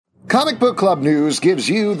Comic Book Club News gives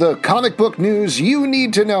you the comic book news you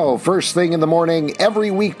need to know first thing in the morning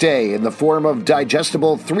every weekday in the form of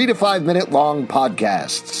digestible 3 to 5 minute long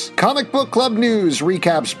podcasts. Comic Book Club News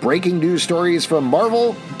recaps breaking news stories from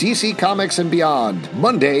Marvel, DC Comics, and beyond,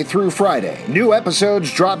 Monday through Friday. New episodes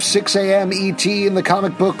drop 6 a.m. ET in the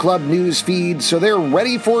Comic Book Club News feed, so they're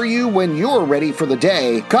ready for you when you're ready for the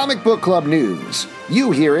day. Comic Book Club News.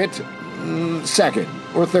 You hear it second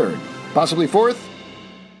or third, possibly fourth.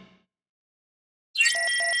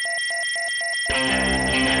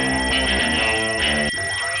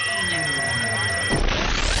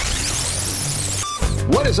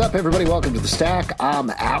 What is up, everybody? Welcome to The Stack. I'm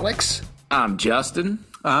Alex. I'm Justin.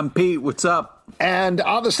 I'm Pete. What's up? And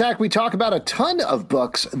on The Stack, we talk about a ton of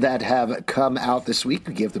books that have come out this week.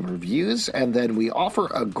 We give them reviews, and then we offer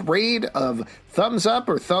a grade of thumbs up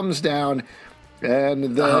or thumbs down.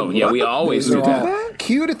 And then we always do that.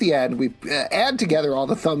 Cute at the end. We add together all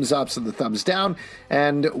the thumbs ups and the thumbs down,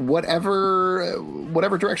 and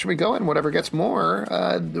whatever direction we go in, whatever gets more,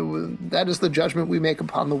 that is the judgment we make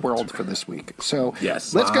upon the world for this week. So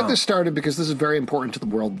let's get this started, because this is very important to the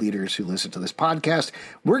world leaders who listen to this podcast.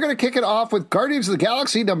 We're going to kick it off with Guardians of the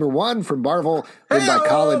Galaxy #1 from Marvel, written by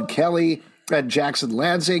Collin, Kelley, and Jackson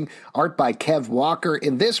Lanzing, art by Kev Walker.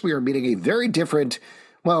 In this, we are meeting a very different,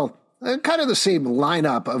 kind of the same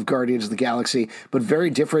lineup of Guardians of the Galaxy, but very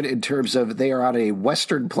different in terms of they are on a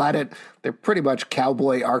Western planet. They're pretty much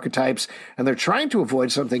cowboy archetypes, and they're trying to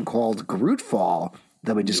avoid something called Grootfall.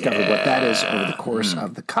 Then we discover what that is over the course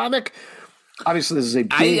of the comic. Obviously, this is a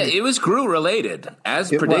big... it was Groot-related, as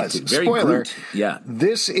predicted. Very Spoiler. Groot. Yeah.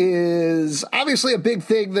 This is obviously a big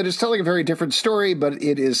thing that is telling a very different story, but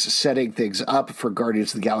it is setting things up for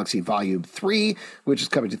Guardians of the Galaxy Volume 3, which is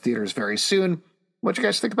coming to theaters very soon. What do you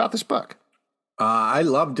guys think about this book? I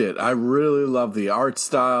loved it. I really love the art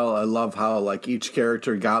style. I love how each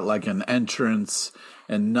character got an entrance,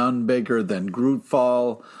 and none bigger than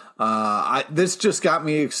Grootfall. This just got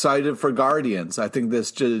me excited for Guardians. I think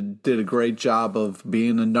this did a great job of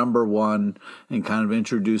being a #1 and kind of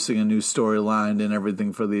introducing a new storyline and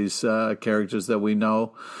everything for these characters that we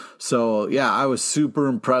know. So, yeah, I was super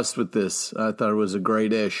impressed with this. I thought it was a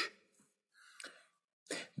great ish.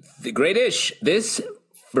 The Great Ish. This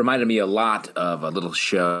reminded me a lot of a little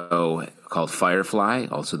show called Firefly,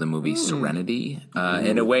 also the movie Serenity,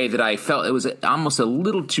 in a way that I felt it was almost a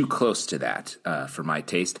little too close to that for my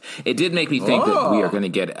taste. It did make me think that we are going to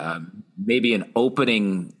get maybe an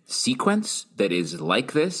opening sequence that is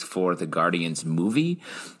like this for the Guardians movie,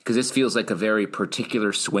 because this feels like a very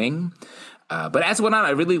particular swing. But as it went on, I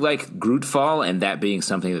really like Grootfall, and that being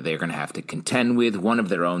something that they're going to have to contend with, one of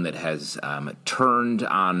their own that has turned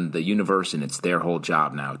on the universe, and it's their whole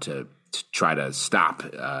job now to try to stop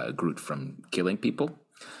Groot from killing people.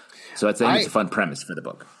 So I think it's a fun premise for the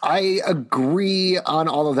book. I agree on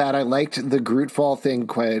all of that. I liked the Grootfall thing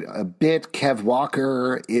quite a bit. Kev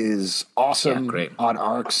Walker is awesome on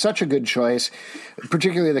arc. Such a good choice.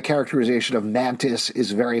 Particularly the characterization of Mantis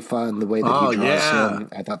is very fun. The way that he draws him.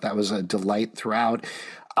 I thought that was a delight throughout.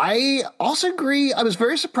 I also agree. I was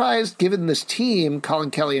very surprised, given this team,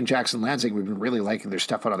 Collin, Kelley, and Jackson Lanzing, we've been really liking their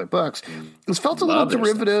stuff on other books. This felt a little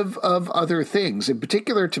derivative of other things. In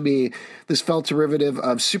particular, to me, this felt derivative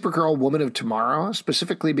of Supergirl, Woman of Tomorrow,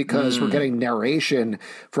 specifically because we're getting narration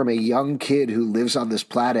from a young kid who lives on this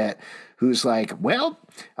planet who's like, well,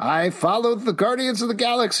 I followed the Guardians of the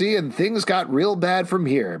Galaxy and things got real bad from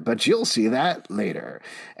here, but you'll see that later.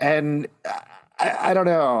 And I don't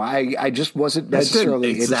know. I just wasn't necessarily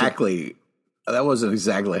exactly. That wasn't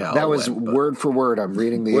exactly how that was went, word for word. I'm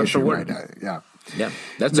reading the issue right now. Yeah.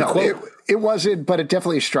 That's a quote. It wasn't, but it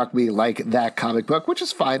definitely struck me like that comic book, which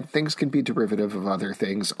is fine. Things can be derivative of other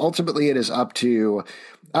things. Ultimately, it is up to.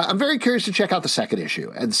 I'm very curious to check out the second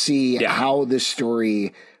issue and see how this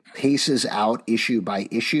story paces out issue by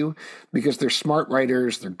issue, because they're smart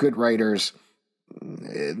writers, they're good writers.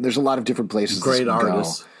 There's a lot of different places. Great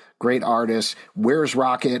artists. Great artists. Where's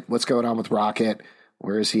Rocket? What's going on with Rocket?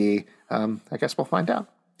 Where is he? I guess we'll find out.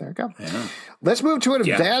 There we go. Yeah. Let's move to an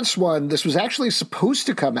advanced one. This was actually supposed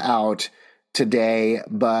to come out today,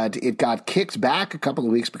 but it got kicked back a couple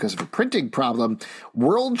of weeks because of a printing problem.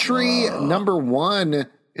 WorldTree #1.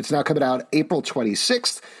 It's now coming out April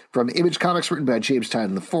 26th from Image Comics, written by James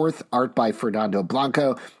Tynion IV, art by Fernando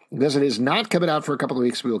Blanco. Because it is not coming out for a couple of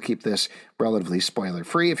weeks, we will keep this relatively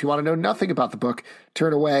spoiler-free. If you want to know nothing about the book,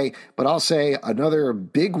 turn away. But I'll say another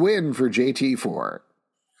big win for JT4.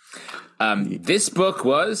 This book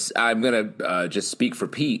was, I'm going to just speak for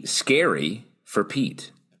Pete, scary for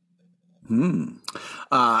Pete. I'm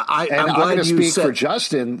going to speak for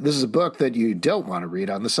Justin. This is a book that you don't want to read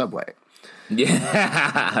on the subway.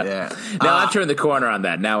 Yeah. Now I've turned the corner on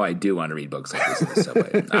that. Now I do want to read books like this in the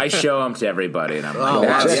subway. I show them to everybody, and I'm like,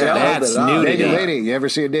 that's nudity. Naked lady. You ever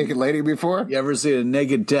see a naked lady before? You ever see a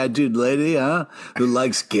naked tattooed lady, who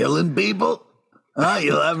likes killing people?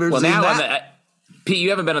 You'll ever see that? Pete,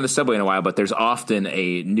 you haven't been on the subway in a while, but there's often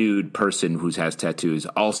a nude person who has tattoos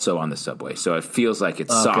also on the subway. So it feels like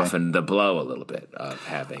it's softened the blow a little bit of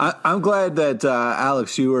having. I'm glad that,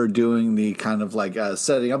 Alex, you were doing the kind of like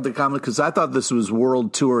setting up the comic, because I thought this was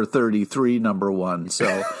World Tour 33 #1.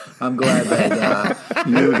 So I'm glad that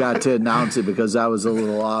you got to announce it, because I was a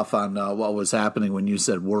little off on what was happening when you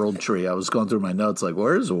said World Tree. I was going through my notes like,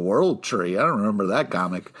 where's World Tree? I don't remember that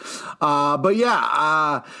comic. But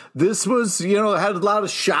yeah, this was, had a lot of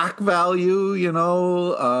shock value,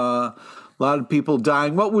 a lot of people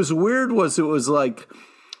dying. What was weird was it was like,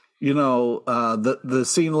 the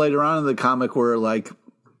scene later on in the comic where like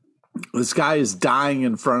this guy is dying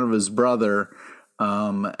in front of his brother,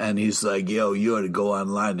 and he's like, yo, you ought to go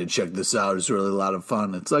online to check this out. It's really a lot of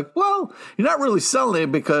fun. It's like, well, you're not really selling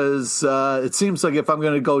it, because it seems like if I'm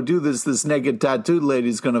going to go do this naked tattooed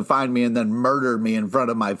lady's going to find me and then murder me in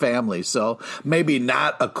front of my family. So maybe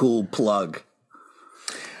not a cool plug.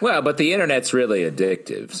 Well, but the internet's really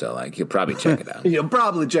addictive, so like you'll probably check it out. You'll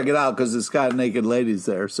probably check it out because it's got naked ladies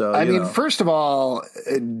there. So I mean, first of all,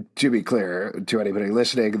 to be clear to anybody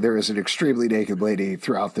listening, there is an extremely naked lady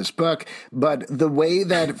throughout this book. But the way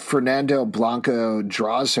that Fernando Blanco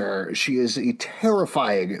draws her, she is a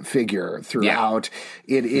terrifying figure throughout.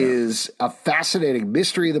 Yeah. It is a fascinating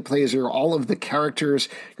mystery that plays her. All of the characters,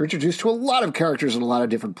 you're introduced to a lot of characters in a lot of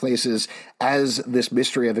different places as this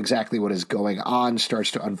mystery of exactly what is going on starts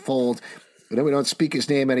to unfold. I know we don't speak his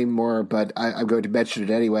name anymore, but I'm going to mention it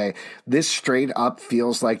anyway. This straight up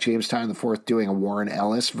feels like James Tynion IV doing a Warren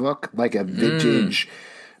Ellis book, like a vintage,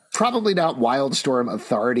 probably not Wildstorm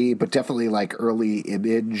Authority, but definitely like early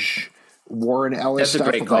Image Warren Ellis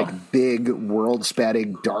stuff with like big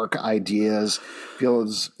world-spanning dark ideas.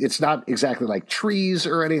 It's not exactly like Trees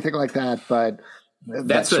or anything like that, but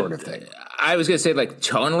that sort of thing. I was going to say, like,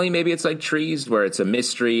 tonally, maybe it's like Trees, where it's a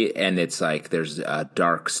mystery and it's like there's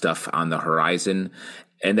dark stuff on the horizon.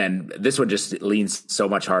 And then this one just leans so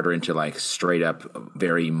much harder into like straight up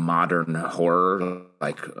very modern horror,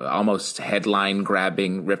 like almost headline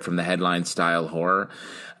grabbing, ripped from the headline style horror.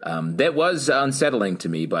 That was unsettling to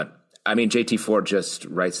me, but I mean, JT4 just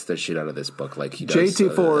writes the shit out of this book like he does.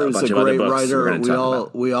 JT4 is a great writer.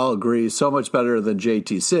 We all agree. So much better than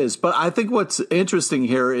JT Sis. But I think what's interesting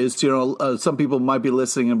here is, some people might be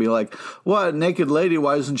listening and be like, what, naked lady,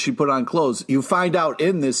 why isn't she put on clothes? You find out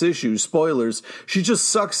in this issue, spoilers, she just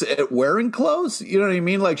sucks at wearing clothes. You know what I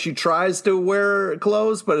mean? Like she tries to wear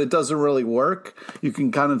clothes, but it doesn't really work. You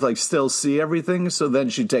can kind of like still see everything. So then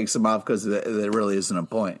she takes them off because there really isn't a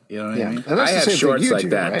point. You know what I mean? I have shorts like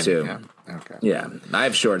that right? too. Yeah. Okay. Yeah, I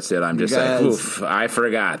have shorts that I'm just like, oof, I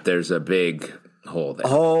forgot there's a big hole there.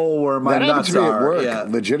 Oh, where my nuts are. At work. Yeah.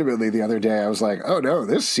 Legitimately, the other day, I was like, oh no,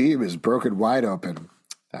 this seam is broken wide open.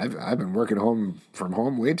 I've been working from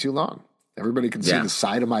home way too long. Everybody can see the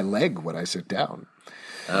side of my leg when I sit down.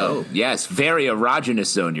 Oh, yes. Very erogenous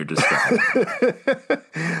zone you're describing.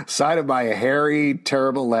 Side of my hairy,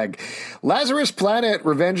 terrible leg. Lazarus Planet,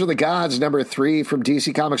 Revenge of the Gods, #3 from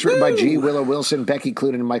DC Comics, written by G. Willow Wilson, Becky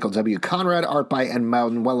Cloonan, and Michael W. Conrad. Art by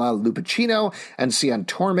Emanuela Lupacchino and Cian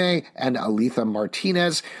Tormey and Alitha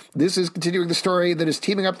Martinez. This is continuing the story that is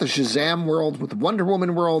teaming up the Shazam world with the Wonder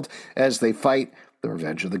Woman world as they fight the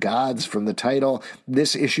Revenge of the Gods from the title.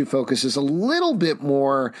 This issue focuses a little bit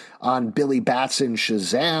more on Billy Batson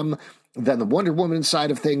Shazam than the Wonder Woman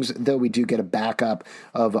side of things, though we do get a backup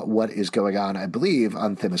of what is going on, I believe,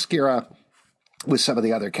 on Themyscira with some of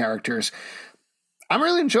the other characters. I'm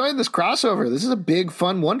really enjoying this crossover. This is a big,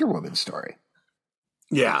 fun Wonder Woman story.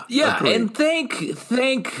 Yeah, agreed. And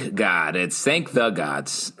thank God, thank the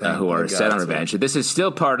gods who are set on revenge. This is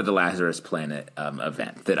still part of the Lazarus Planet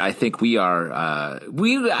event that I think we are. I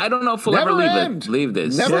don't know if we'll ever leave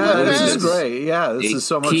this. This is great. Yeah, this is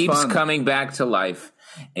so much fun. It keeps coming back to life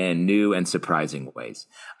in new and surprising ways.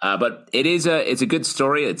 But it's a good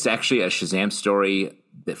story. It's actually a Shazam story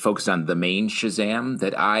that focuses on the main Shazam.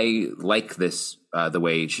 That I like this the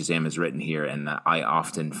way Shazam is written here, and I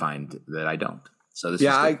often find that I don't. So this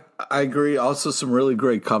I agree. Also, some really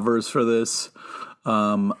great covers for this.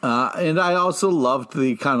 And I also loved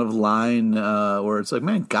the kind of line where it's like,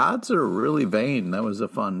 man, gods are really vain. That was a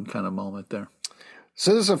fun kind of moment there.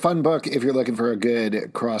 So this is a fun book if you're looking for a good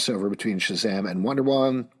crossover between Shazam and Wonder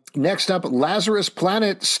Woman. Next up, Lazarus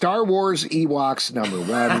Planet, Star Wars Ewoks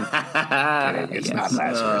 #1. It's not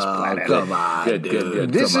Lazarus Planet. Come on.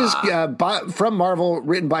 Good. This is from Marvel,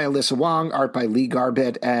 written by Alyssa Wong, art by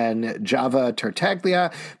Garbett and Java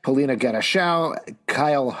Tartaglia, Paulina Ganucheau,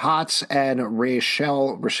 Kyle Hotz, and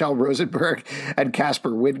Rachelle Rosenberg, and Caspar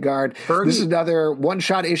Wijngaard. This is another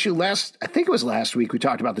one-shot issue. I think it was last week we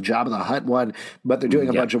talked about the Jabba the Hutt one, but they're doing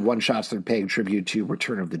a bunch of one-shots. They're paying tribute to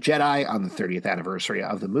Return of the Jedi on the 30th anniversary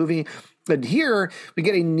of the movie. And here we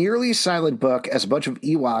get a nearly silent book as a bunch of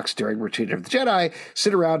Ewoks during Return of the Jedi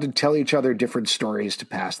sit around and tell each other different stories to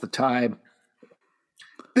pass the time.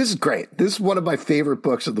 This is great. This is one of my favorite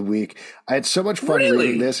books of the week. I had so much fun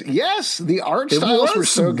reading this. Yes, the art styles were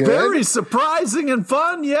so good. Very surprising and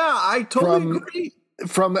fun. Yeah, I totally agree.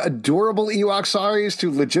 From adorable Ewok stories to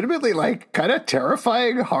legitimately kind of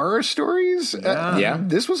terrifying horror stories.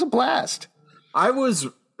 This was a blast.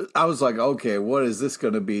 I was like, okay, what is this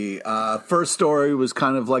going to be? First story was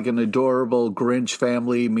kind of like an adorable Grinch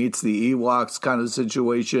family meets the Ewoks kind of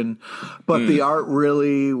situation. But the art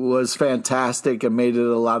really was fantastic and made it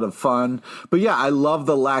a lot of fun. But yeah, I love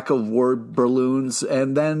the lack of word balloons.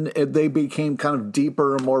 And then they became kind of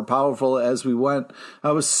deeper and more powerful as we went. I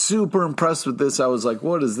was super impressed with this. I was like,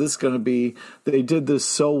 what is this going to be? They did this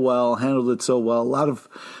so well, handled it so well.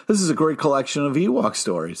 This is a great collection of Ewok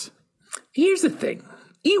stories. Here's the thing.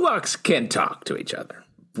 Ewoks can talk to each other.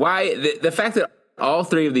 Why? The fact that all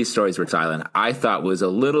three of these stories were silent, I thought was a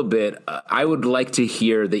little bit, I would like to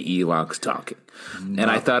hear the Ewoks talking.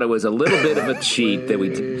 And I thought it was a little bit of a cheat that we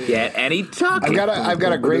didn't get any talking. I've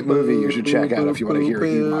got a great movie you should check out if you want to hear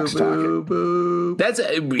Ewoks talking. That's,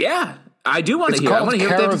 I do want to hear. It's called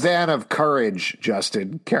Caravan of Courage,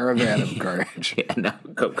 Justin. Caravan of Courage.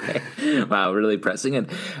 Okay. Wow, really pressing it.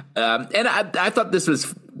 And I thought this was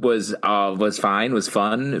fine, was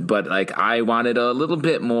fun, but I wanted a little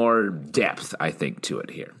bit more depth, I think, to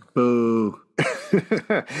it here. Boo.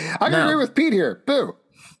 I agree with Pete here. Boo.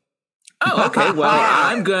 Oh, okay. Well,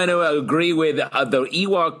 I'm going to agree with the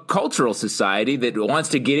Ewok Cultural Society that wants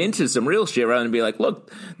to get into some real shit rather than be like,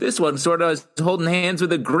 look, this one sort of is holding hands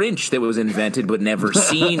with a Grinch that was invented but never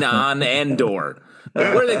seen on Endor.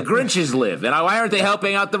 Where the Grinches live. And why aren't they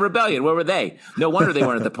helping out the rebellion? Where were they? No wonder they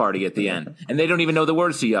weren't at the party at the end. And they don't even know the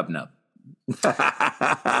words to Yub Nub.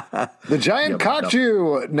 The Giant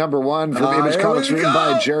Kokju, #1 from Image Comics, written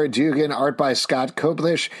by Gerry Dugan, art by Scott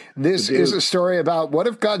Koblish. This is a story about what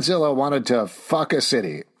if Godzilla wanted to fuck a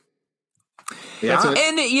city. Yeah.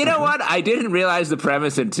 And you know what? I didn't realize the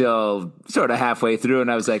premise until sort of halfway through,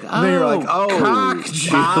 and I was like, oh, you're like,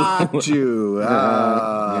 Kokju.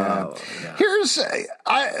 Here's,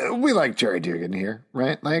 we like Gerry Dugan here,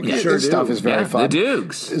 right? His stuff is very fun. The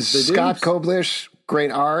Dukes. Scott Koblish,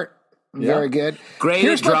 great art. Very good. Great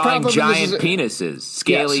at drawing giant penises,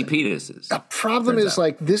 scaly penises. The problem is,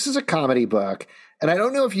 this is a comedy book, and I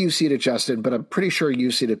don't know if you've seen it, Justin, but I'm pretty sure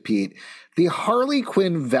you've seen it, Pete. The Harley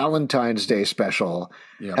Quinn Valentine's Day special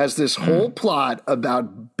has this whole plot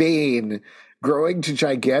about Bane growing to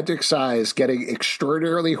gigantic size, getting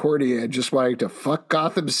extraordinarily horny, and just wanting to fuck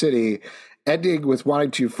Gotham City, ending with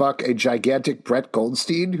wanting to fuck a gigantic Brett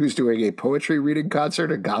Goldstein who's doing a poetry reading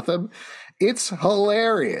concert in Gotham. It's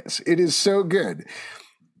hilarious. It is so good.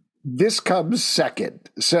 This comes second.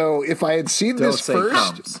 So if I had seen this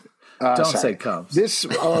first... Don't say comes. This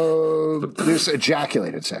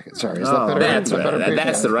ejaculated second. Sorry, is that better?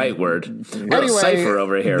 That's the right word. Anyway, cipher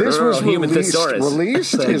over here. This was human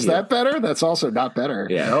released. Is that better? That's also not better.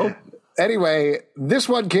 Yeah. Nope. Anyway, this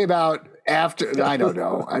one came out after. I don't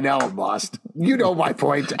know. I know I'm lost. You know my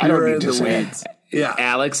point. I don't need to say it. Yeah.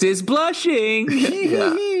 Alex is blushing.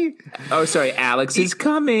 Oh, sorry. Alex is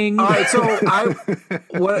coming. All right. So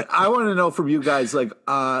what I want to know from you guys,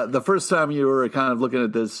 the first time you were kind of looking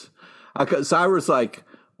at this, so I was like,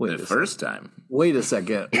 wait a second. Wait a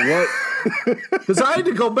second. What? Because I had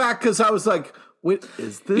to go back because I was like, wait,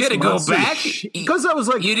 is this you had to go back? Because I was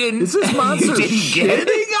like, is this monster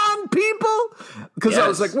shitting on people? Because I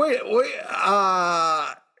was like, wait,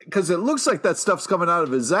 because it looks like that stuff's coming out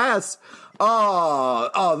of his ass.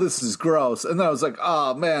 Oh, this is gross. And then I was like,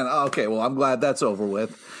 oh, man, okay, well, I'm glad that's over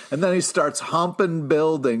with. And then he starts humping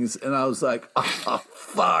buildings, and I was like, oh,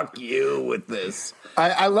 fuck you with this.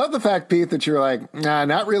 I love the fact, Pete, that you're like, nah,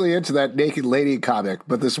 not really into that naked lady comic,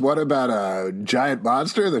 but this one about a giant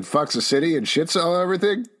monster that fucks a city and shits all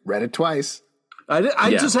everything, read it twice.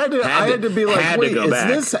 I just had to be like, wait, is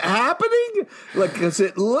this happening? Like, because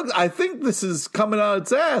it looked, I think this is coming out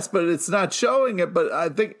its ass, but it's not showing it. But I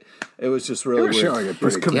think it was just really weird. Showing it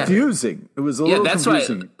was confusing. It was a little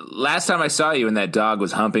confusing. Why last time I saw you and that dog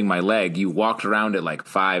was humping my leg, you walked around it like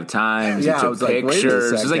 5 times. You took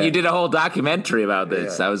pictures. It was like you did a whole documentary about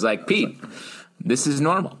this. I was like, Pete, this is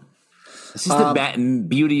normal. This is the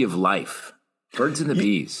beauty of life. Birds and the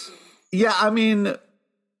bees. Yeah, I mean,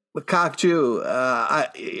 Kokju,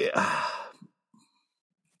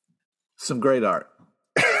 some great art.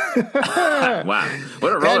 Wow.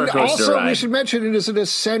 What a roller coaster also, ride. we should mention it is an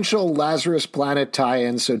essential Lazarus Planet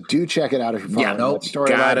tie-in, so do check it out if you're following that story.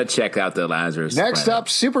 Gotta check out the Lazarus Next Planet. up,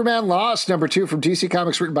 Superman Lost, #2 from DC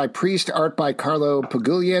Comics, written by Priest, art by Carlo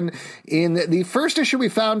Pagulayan. In the first issue, we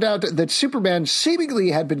found out that Superman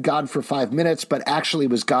seemingly had been gone for 5 minutes, but actually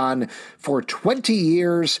was gone for 20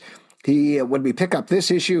 years. When we pick up this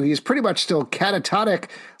issue, he's pretty much still catatonic.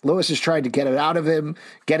 Lois is trying to get him out of it, and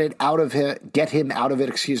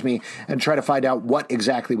try to find out what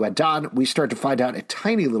exactly went on. We start to find out a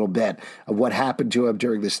tiny little bit of what happened to him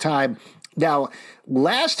during this time. Now,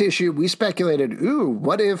 last issue, we speculated,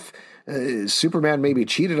 what if Superman maybe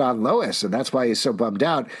cheated on Lois, and that's why he's so bummed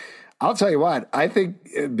out. I'll tell you what, I think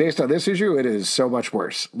based on this issue, it is so much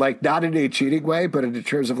worse. Like, not in a cheating way, but in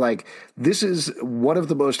terms of like, this is one of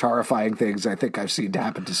the most horrifying things I think I've seen to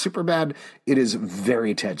happen to Superman. It is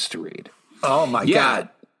very tense to read. Oh my God.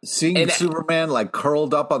 Seeing Superman like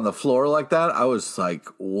curled up on the floor like that, I was like,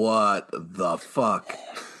 what the fuck?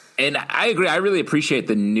 And I agree. I really appreciate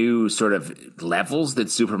the new sort of levels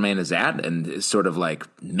that Superman is at and sort of like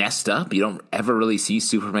messed up. You don't ever really see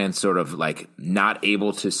Superman sort of like not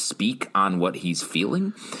able to speak on what he's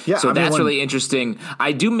feeling. Yeah, so that's really interesting.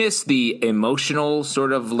 I do miss the emotional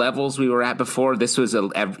sort of levels we were at before. This was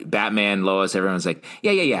Batman, Lois, everyone's like,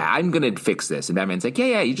 yeah, I'm going to fix this. And Batman's like,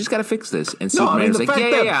 yeah, you just got to fix this. And Superman's like,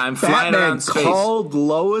 yeah, I'm flying around space. Batman called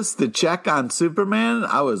Lois to check on Superman.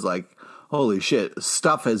 I was like, holy shit,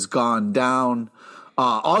 stuff has gone down.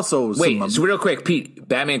 Also, wait, so real quick, Pete,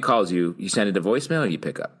 Batman calls you. You send it to voicemail or you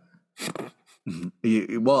pick up?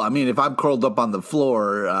 Well, I mean, if I'm curled up on the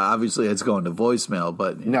floor, obviously it's going to voicemail,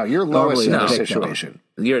 but... No, you're Lois in this situation.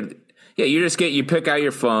 You pick out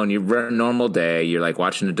your phone, you run a normal day, you're like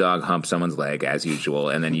watching a dog hump someone's leg as usual,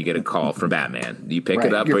 and then you get a call from Batman. You pick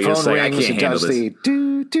it up your or you're just like, I can't handle this.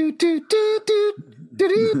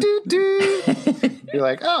 You're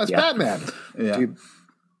like, oh, it's Batman. Yeah.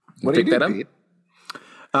 What do you do, Pete?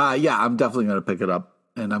 Yeah, I'm definitely going to pick it up,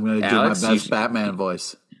 and I'm going to do my best Batman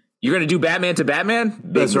voice. You're going to do Batman to Batman?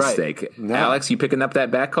 Big mistake. Right. No. Alex, you picking up that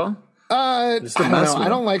bat call? I don't know. I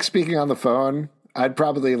don't like speaking on the phone. I'd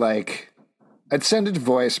probably I'd send it to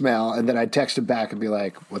voicemail, and then I'd text it back and be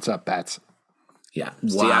like, what's up, Bats? Yeah.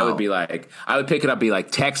 Wow. See, I would pick it up, be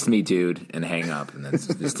like, text me, dude, and hang up, and then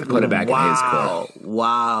just put it back in his court.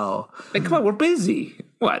 Wow. Like, come on, we're busy.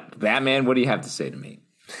 What? Batman, what do you have to say to me?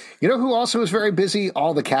 You know who also is very busy?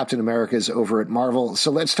 All the Captain Americas over at Marvel.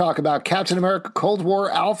 So let's talk about Captain America Cold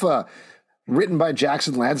War Alpha, written by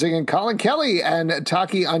Jackson Lanzing and Colin Kelley and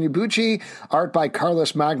Taki Onyebuchi, art by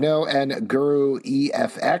Carlos Magno and Guru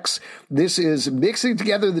EFX. This is mixing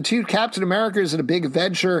together the two Captain Americas in a big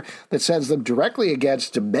adventure that sends them directly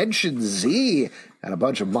against Dimension Z and a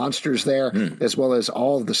bunch of monsters there, as well as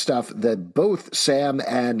all of the stuff that both Sam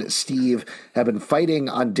and Steve have been fighting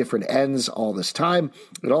on different ends all this time.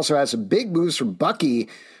 It also has some big moves from Bucky,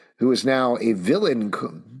 who is now a villain,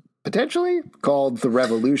 potentially, called The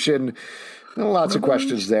Revolution. Lots of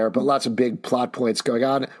questions there, but lots of big plot points going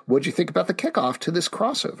on. What'd you think about the kickoff to this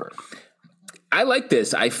crossover? I like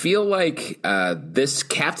this. I feel like this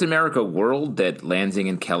Captain America world that Lanzing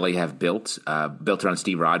and Kelley have built around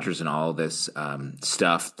Steve Rogers and all this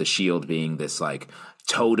stuff, the Shield being this like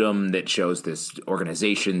totem that shows this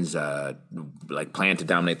organization's like plan to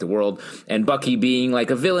dominate the world, and Bucky being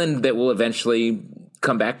like a villain that will eventually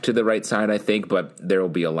come back to the right side, I think, but there will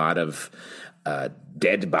be a lot of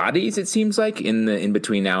dead bodies, it seems like, in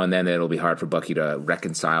between now and then that it'll be hard for Bucky to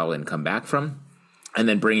reconcile and come back from. And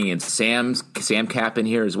then bringing in Sam Cap in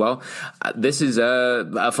here as well. This is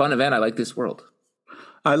a fun event. I like this world.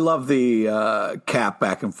 I love the Cap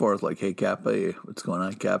back and forth, like, hey, Cap, hey, what's going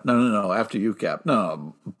on, Cap? No, after you, Cap.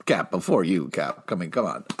 No, Cap, before you, Cap. Come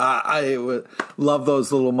on. I love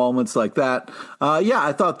those little moments like that.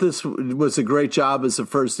 I thought this was a great job as the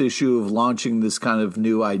first issue of launching this kind of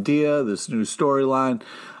new idea, this new storyline.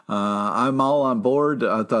 I'm all on board.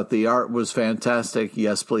 I thought the art was fantastic.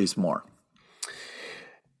 Yes, please, more.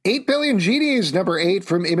 8 Billion Genies, #8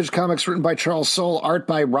 from Image Comics, written by Charles Soule, art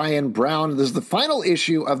by Ryan Brown. This is the final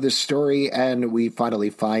issue of this story, and we finally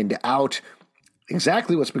find out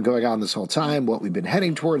exactly what's been going on this whole time, what we've been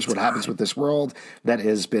heading towards, what happens with this world that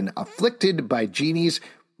has been afflicted by genies.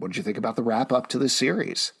 What did you think about the wrap up to this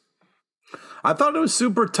series? I thought it was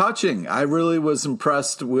super touching. I really was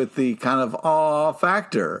impressed with the kind of awe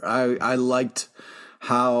factor. I liked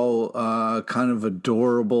how kind of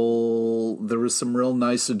adorable, there was some real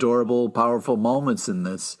nice, adorable, powerful moments in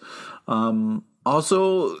this.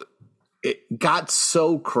 Also, it got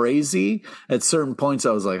so crazy at certain points.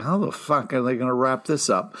 I was like, how the fuck are they going to wrap this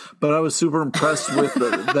up? But I was super impressed with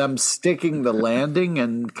them sticking the landing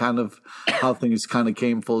and kind of how things kind of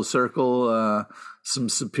came full circle. Some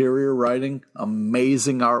superior writing,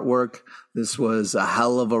 amazing artwork. This was a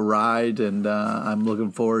hell of a ride, and I'm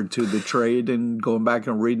looking forward to the trade and going back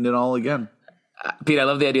and reading it all again. Pete, I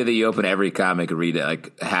love the idea that you open every comic and read it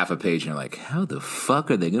like half a page, and you're like, how the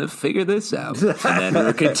fuck are they going to figure this out? And then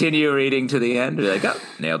we'll continue reading to the end. You're like, oh,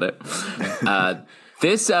 nailed it. The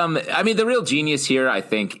real genius here, I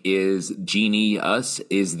think, is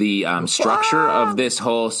the structure of this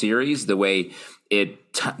whole series, the way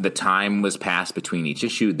the time was passed between each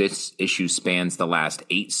issue. This issue spans the last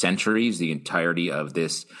 8 centuries, the entirety of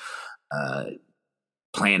this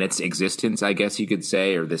planet's existence, I guess you could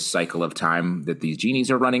say, or this cycle of time that these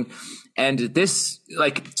genies are running. And this,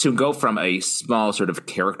 like, to go from a small sort of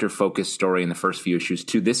character-focused story in the first few issues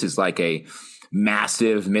to this is like a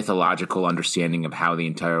massive mythological understanding of how the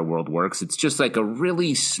entire world works. It's just like a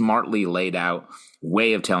really smartly laid out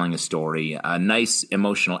way of telling a story, a nice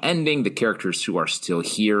emotional ending. The characters who are still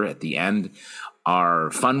here at the end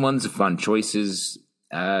are fun ones, fun choices.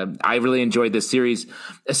 I really enjoyed this series,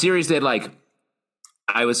 a series that, like,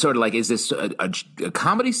 I was sort of like, is this a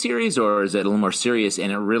comedy series or is it a little more serious?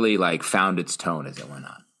 And it really, like, found its tone as it went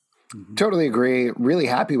on. Mm-hmm. Totally agree. Really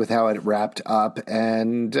happy with how it wrapped up.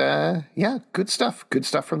 And good stuff. Good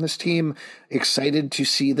stuff from this team. Excited to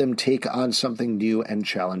see them take on something new and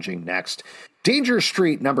challenging next. Danger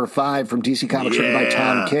Street number 5 from DC Comics, written by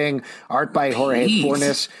Tom King, art by Jorge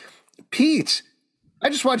Fornes. Pete, I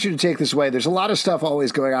just want you to take this away. There's a lot of stuff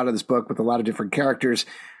always going on in this book with a lot of different characters.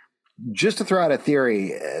 Just to throw out a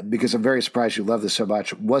theory, because I'm very surprised you love this so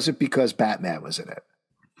much, was it because Batman was in it?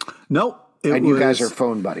 Nope. You guys are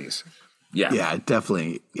phone buddies. Yeah,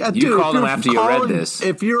 definitely. Yeah, you called him after you read this.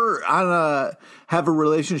 If you're have a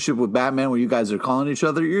relationship with Batman where you guys are calling each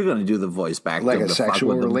other, you're going to do the voice back. Like a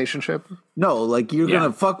sexual relationship? No, like you're going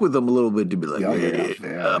to fuck with them a little bit to be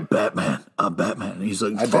like, Batman, I'm Batman. And he's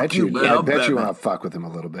like, I bet you want to fuck with him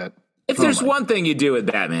a little bit. If there's one thing you do with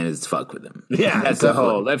Batman is fuck with him. Yeah, that's the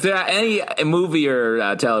whole. If there any movie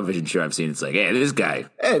or television show I've seen, it's like, hey, this guy.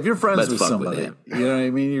 Hey, if you're friends with somebody, you know what I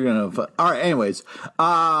mean. You're gonna. All right. Anyways,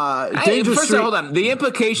 hold on. The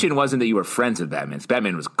implication wasn't that you were friends with Batman.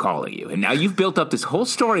 Batman was calling you, and now you've built up this whole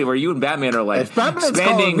story where you and Batman are like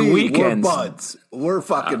spending weekends. We're buds. We're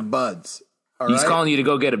fucking buds. All he's calling you to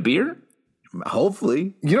go get a beer.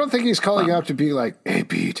 Hopefully, you don't think he's calling you up to be like, hey,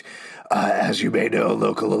 Pete. As you may know,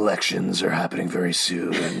 local elections are happening very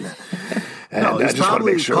soon. And no, he's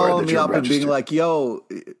probably calling me up registered. And being like, yo,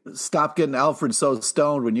 stop getting Alfred so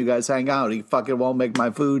stoned when you guys hang out. He fucking won't make my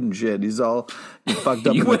food and shit. He's all fucked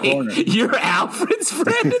up in the corner. You're Alfred's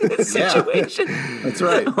friend in this situation? That's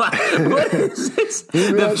right. What is this?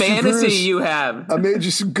 The fantasy Bruce, you have. I made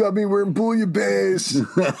you some gummy worm bouillabaisse.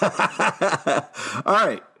 All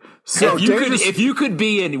right. So if you could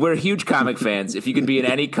be in, we're huge comic fans. If you could be in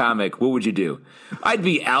any comic, what would you do? I'd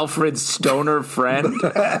be Alfred's stoner friend.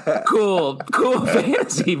 Cool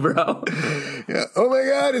fantasy, bro. Yeah. Oh my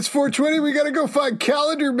God, it's 420. We got to go find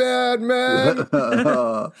Calendar Man.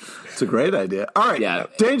 It's a great idea. All right. Yeah.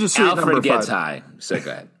 Danger Street Alfred number 5. gets high. So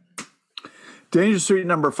go ahead. Danger Street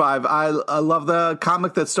number 5. I love the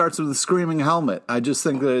comic that starts with the screaming helmet. I just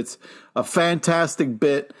think that it's a fantastic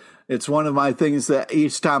bit. It's one of my things that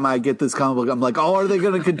each time I get this comic book, I'm like, oh, are they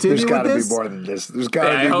going to continue with this? There's got to be more than this. There's got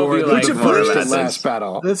to be more than the first and last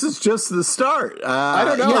battle. This is just the start. I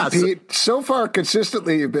don't know, Pete. So far,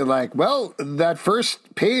 consistently, you've been like, well, that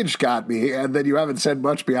first page got me, and then you haven't said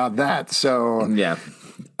much beyond that. So yeah.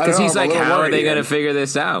 Because he's like, how are they going to figure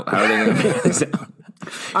this out? How are they going to figure this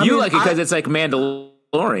out? You like it because it's like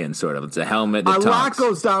Mandalorian, sort of. It's a helmet that talks. A lot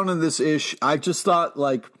goes down in this ish. I just thought,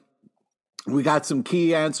 like, we got some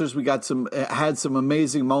key answers. We got had some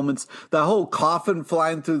amazing moments. The whole coffin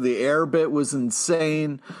flying through the air bit was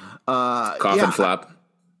insane. Coffin flop.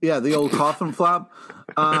 Yeah, the old coffin flop.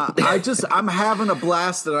 I'm having a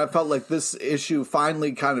blast, and I felt like this issue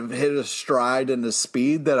finally kind of hit a stride and a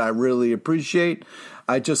speed that I really appreciate.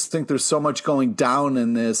 I just think there's so much going down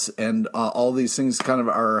in this, and all these things kind of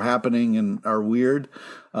are happening and are weird,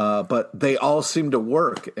 but they all seem to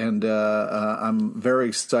work, and I'm very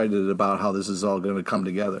excited about how this is all going to come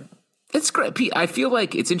together. It's great, Pete. I feel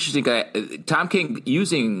like it's interesting. Tom King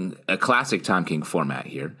using a classic Tom King format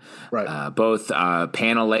here, right? Both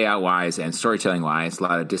panel layout wise and storytelling wise, a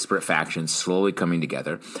lot of disparate factions slowly coming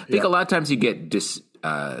together. I think a lot of times you get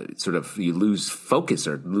you lose focus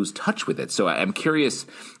or lose touch with it. So I'm curious.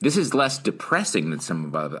 This is less depressing than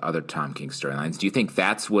some of the other Tom King storylines. Do you think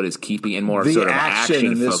that's what is keeping in more the sort of action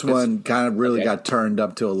in this focus? one kind of really got turned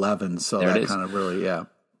up to 11? So that kind of really,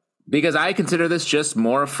 Because I consider this just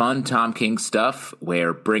more fun Tom King stuff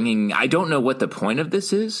where I don't know what the point of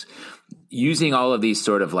this is, using all of these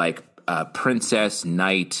sort of like princess,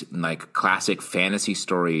 knight, like classic fantasy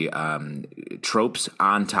story tropes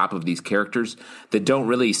on top of these characters that don't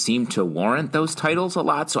really seem to warrant those titles a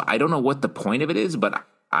lot. So I don't know what the point of it is, but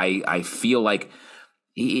I feel like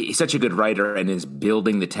he's such a good writer and is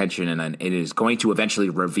building the tension and it is going to eventually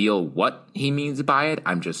reveal what he means by it.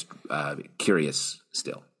 I'm just curious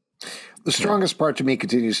still. The strongest part to me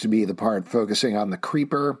continues to be the part focusing on the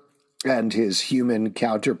Creeper and his human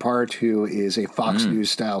counterpart, who is a Fox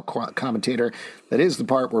News style commentator. That is the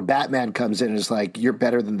part where Batman comes in and is like, "You're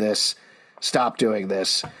better than this. Stop doing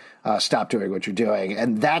this. Stop doing what you're doing."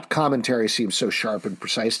 And that commentary seems so sharp and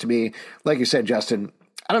precise to me. Like you said, Justin,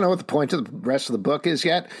 I don't know what the point of the rest of the book is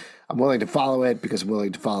yet. I'm willing to follow it because I'm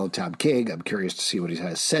willing to follow Tom King. I'm curious to see what he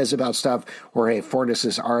says about stuff. Jorge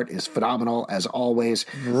Fornes's art is phenomenal, as always.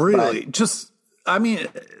 Really? Just so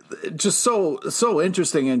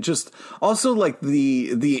interesting. And just also like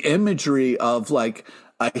the imagery of like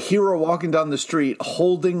a hero walking down the street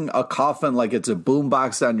holding a coffin like it's a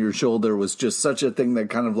boombox on your shoulder was just such a thing that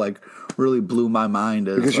kind of like really blew my mind.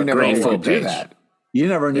 Because you never knew do that. You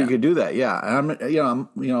never knew you could do that, And I'm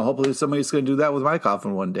hopefully somebody's going to do that with my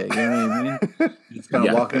coffin one day. You know what I mean? Just kind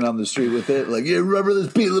of walking down the street with it, like, you remember this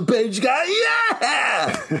Pete LePage guy?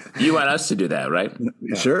 Yeah! You want us to do that, right?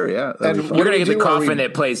 Sure, yeah. And we're going to get the coffin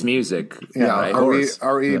that plays music. Yeah, right?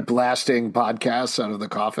 Are we blasting podcasts out of the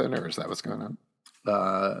coffin, or is that what's going on?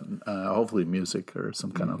 Hopefully music or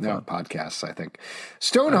some kind of podcasts, I think.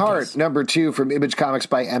 Stoneheart, #2 from Image Comics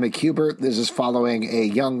by Emma Kubert. This is following a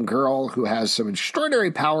young girl who has some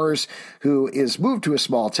extraordinary powers, who is moved to a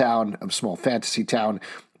small fantasy town,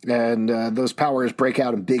 and those powers break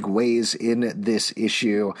out in big ways in this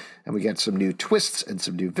issue, and we get some new twists and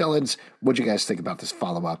some new villains. What do you guys think about this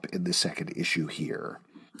follow-up in the second issue here?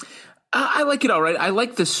 I like it all right. I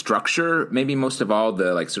like the structure, maybe most of all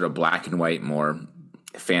the like sort of black and white, more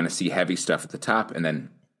fantasy heavy stuff at the top, and then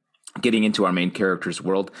getting into our main character's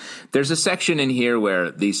world. There's a section in here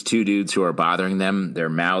where these two dudes who are bothering them, their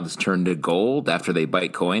mouths turn to gold after they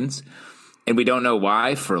bite coins, and we don't know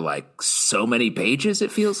why for like so many pages,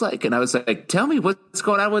 it feels like. And I was like, tell me what's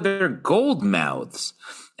going on with their gold mouths.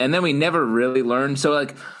 And then we never really learned. So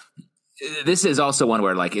like, this is also one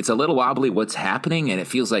where like it's a little wobbly what's happening, and it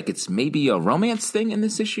feels like it's maybe a romance thing in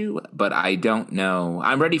this issue, but I don't know.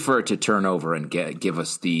 I'm ready for it to turn over and give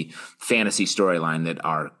us the fantasy storyline that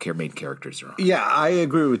our main characters are on. Yeah, I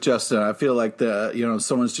agree with Justin. I feel like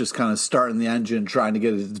someone's just kind of starting the engine, trying to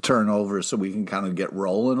get it to turn over so we can kind of get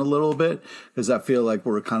rolling a little bit, because I feel like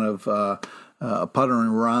we're kind of puttering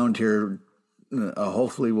around here.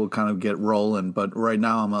 Hopefully we'll kind of get rolling, but right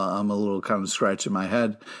now I'm a little kind of scratching my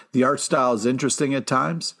head. The art style is interesting at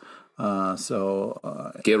times, so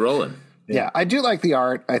get rolling. Yeah, I do like the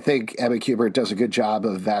art. I think Emma Kubert does a good job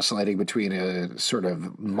of vacillating between a sort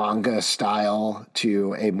of manga style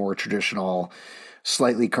to a more traditional,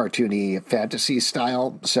 slightly cartoony fantasy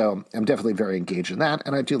style. So I'm definitely very engaged in that.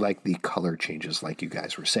 And I do like the color changes like you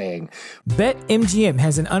guys were saying. BetMGM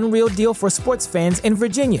has an unreal deal for sports fans in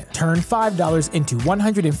Virginia. Turn $5 into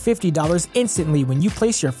 $150 instantly when you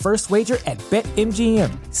place your first wager at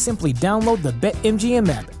BetMGM. Simply download the BetMGM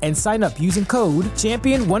app and sign up using code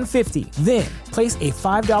Champion150. Then place a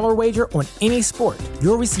 $5 wager on any sport.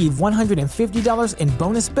 You'll receive $150 in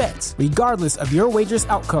bonus bets, regardless of your wager's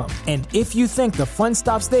outcome. And if you think the fun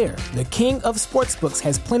stops there, the king of sportsbooks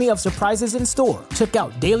has plenty of surprises in store. Check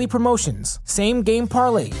out daily promotions, same-game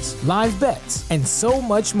parlays, live bets, and so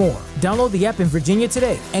much more. Download the app in Virginia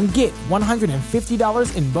today and get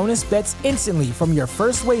 $150 in bonus bets instantly from your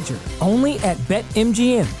first wager. Only at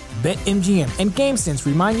BetMGM. BetMGM and GameSense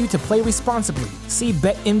remind you to play responsibly. See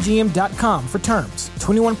BetMGM.com for terms.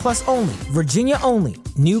 21 plus only. Virginia only.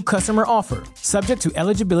 New customer offer. Subject to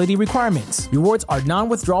eligibility requirements. Rewards are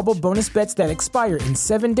non-withdrawable bonus bets that expire in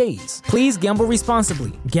 7 days. Please gamble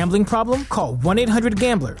responsibly. Gambling problem? Call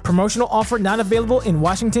 1-800-GAMBLER. Promotional offer not available in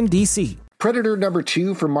Washington, D.C. Predator number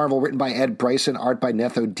 2 from Marvel, written by Ed Bryson, art by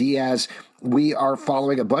Netho Diaz. We are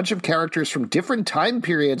following a bunch of characters from different time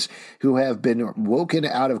periods who have been woken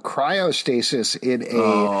out of cryostasis in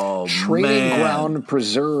a training ground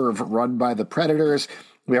preserve run by the Predators.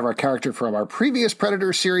 We have our character from our previous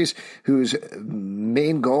Predator series whose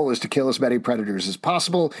main goal is to kill as many Predators as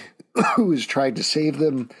possible, who is trying to save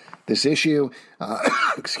them this issue.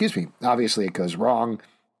 Excuse me. Obviously, it goes wrong.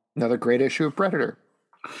 Another great issue of Predator.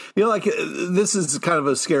 You know, like, this is kind of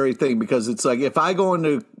a scary thing because it's like if I go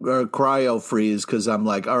into cryo freeze because I'm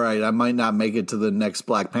like, all right, I might not make it to the next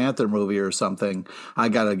Black Panther movie or something. I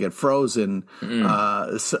got to get frozen.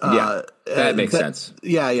 That makes sense.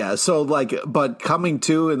 Yeah. So, like, but coming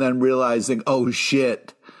to and then realizing, oh,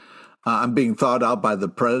 shit, I'm being thawed out by the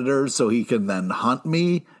Predators so he can then hunt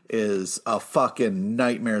me is a fucking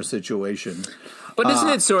nightmare situation. But isn't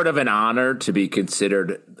it sort of an honor to be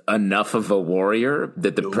considered enough of a warrior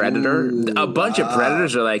that the Predator, a bunch of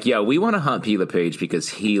Predators are like, we want to hunt P. LePage because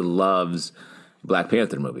he loves Black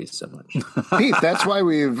Panther movies so much. Pete, that's why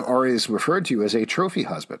we've always referred to you as a trophy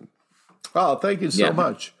husband. Oh, thank you so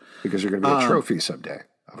much. Because you're going to be a trophy someday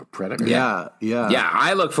of a Predator. Yeah.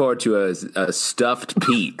 I look forward to a stuffed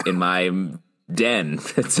Pete in my den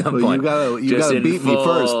at some point. You gotta beat me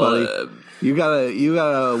first, buddy. You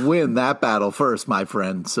gotta win that battle first, my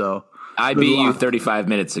friend. So I beat you 35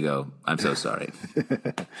 minutes ago. I'm so sorry.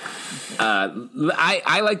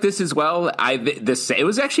 I like this as well. It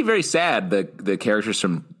was actually very sad. The characters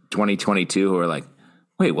from 2022 who are like,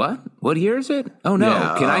 wait, what? What year is it? Oh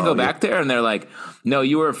no, can I go back there? And they're like, no,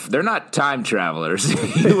 they're not time travelers.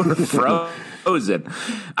 You were frozen.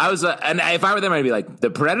 I was, and if I were them, I'd be like,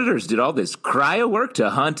 the Predators did all this cryo work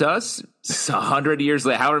to hunt us 100 years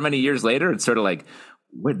later, however many years later. It's sort of like,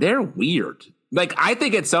 they're weird. Like, I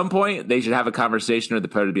think at some point they should have a conversation with the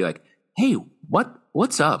Predator to be like, hey,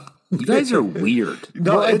 what's up? You guys are weird.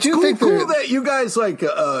 No, it's cool that you guys like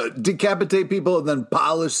decapitate people and then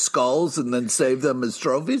polish skulls and then save them as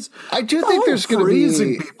trophies. I do think there's going to be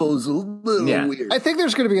freezing people is a little weird. I think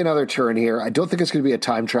there's going to be another turn here. I don't think it's going to be a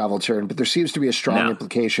time travel turn, but there seems to be a strong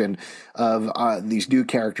implication of these new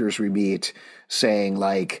characters we meet saying,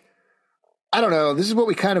 like, I don't know, this is what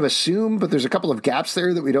we kind of assume, but there's a couple of gaps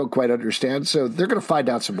there that we don't quite understand. So they're going to find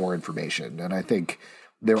out some more information, and I think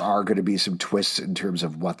there are going to be some twists in terms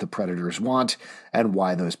of what the Predators want and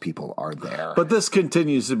why those people are there. But this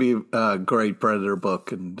continues to be a great Predator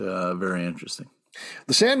book and very interesting.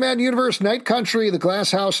 The Sandman Universe, Night Country, The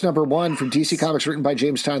Glass House, #1 from DC Comics, written by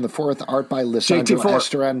James Tynion IV, art by Lisandro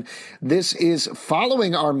Esteran. This is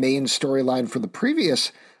following our main storyline for the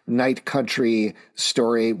previous Night Country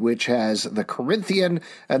story, which has the Corinthian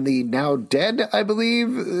and the now dead, I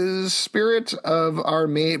believe, spirit of our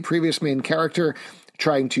previous main character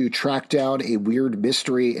trying to track down a weird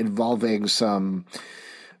mystery involving some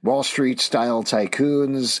Wall Street-style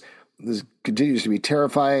tycoons. This continues to be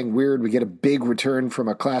terrifying, weird. We get a big return from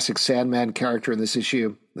a classic Sandman character in this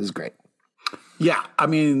issue. This is great. Yeah, I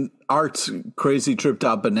mean, art's crazy, tripped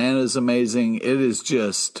out bananas, amazing. It is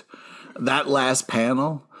just that last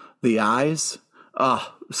panel, the eyes,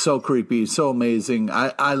 so creepy, so amazing.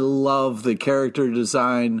 I love the character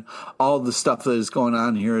design. All the stuff that is going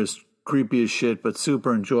on here is creepy as shit, but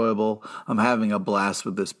super enjoyable. I'm having a blast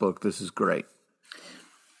with this book. This is great.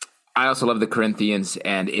 I also love the Corinthians,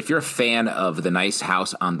 and if you're a fan of The Nice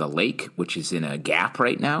House on the Lake, which is in a gap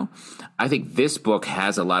right now, I think this book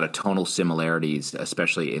has a lot of tonal similarities,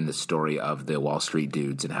 especially in the story of the Wall Street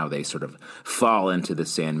dudes and how they sort of fall into the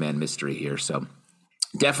Sandman mystery here. So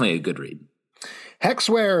definitely a good read.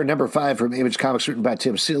 Hexware, #5 from Image Comics, written by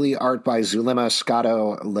Tim Seeley, art by Zulema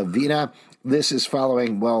Scotto Lavina. This is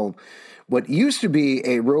following, what used to be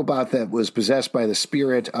a robot that was possessed by the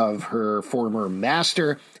spirit of her former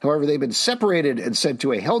master. However, they've been separated and sent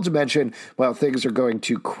to a hell dimension while things are going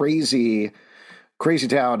to crazy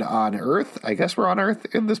town on Earth. I guess we're on Earth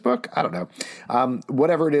in this book. I don't know.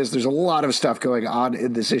 Whatever it is, there's a lot of stuff going on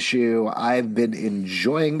in this issue. I've been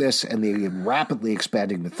enjoying this and the rapidly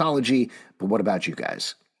expanding mythology. But what about you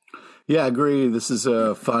guys? Yeah, I agree. This is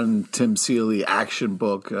a fun Tim Seeley action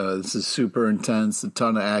book. This is super intense, a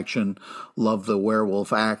ton of action. Love the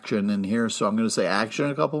werewolf action in here. So I'm going to say action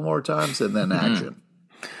a couple more times and then action.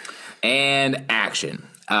 And action.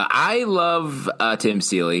 I love Tim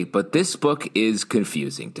Seeley, but this book is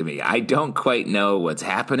confusing to me. I don't quite know what's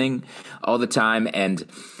happening all the time, and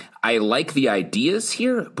I like the ideas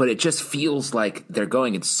here, but it just feels like they're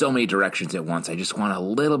going in so many directions at once. I just want a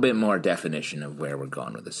little bit more definition of where we're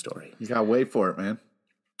going with the story. You gotta wait for it, man.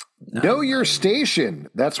 Know your station.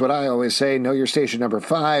 That's what I always say. Know your station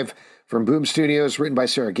 #5 from Boom Studios, written by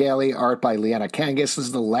Sarah Gailey, art by Liana Kangas. This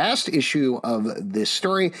is the last issue of this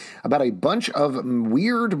story about a bunch of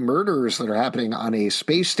weird murders that are happening on a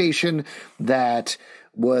space station that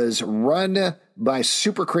was run by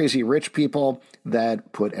super crazy rich people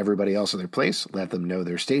that put everybody else in their place, let them know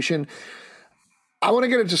their station. I want to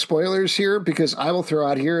get into spoilers here because I will throw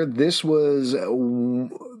out here, took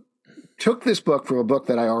this book from a book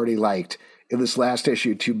that I already liked in this last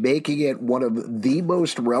issue to making it one of the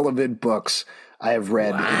most relevant books I have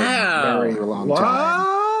read in a very long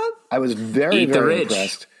time. I was very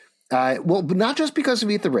impressed. Well, but not just because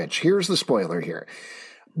of Eat the Rich. Here's the spoiler here.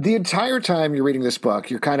 The entire time you're reading this book,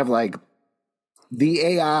 you're kind of like, the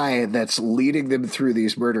AI that's leading them through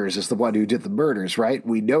these murders is the one who did the murders, right?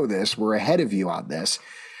 We know this. We're ahead of you on this.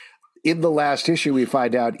 In the last issue, we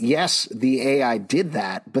find out, yes, the AI did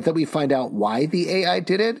that, but then we find out why the AI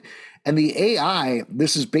did it. And the AI,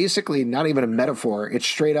 this is basically not even a metaphor. It's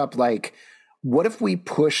straight up like, what if we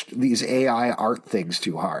pushed these AI art things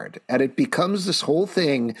too hard? And it becomes this whole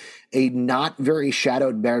thing, a not very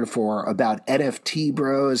shadowed metaphor about NFT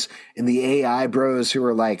bros and the AI bros who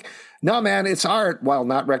are like, no, man, it's art, while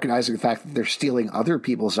not recognizing the fact that they're stealing other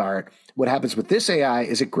people's art. What happens with this AI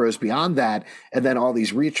is it grows beyond that, and then all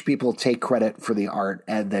these rich people take credit for the art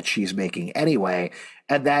and that she's making anyway.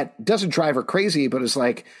 And that doesn't drive her crazy, but it's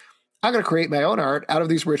like, I'm going to create my own art out of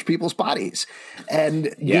these rich people's bodies. And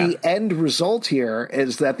the end result here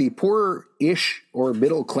is that the poor-ish or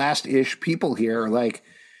middle-class-ish people here are like,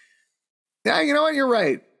 yeah, you know what? You're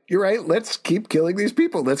right. You're right. Let's keep killing these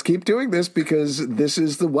people. Let's keep doing this because this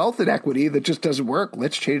is the wealth inequity that just doesn't work.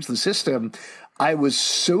 Let's change the system. I was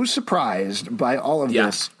so surprised by all of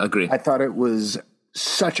this. Agree. I thought it was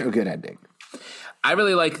such a good ending. I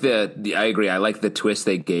really like I agree. I like the twist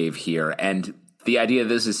they gave here. And the idea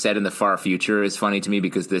this is set in the far future is funny to me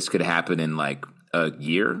because this could happen in like a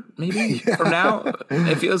year, maybe from now.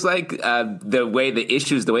 It feels like the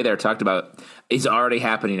way they're talked about is already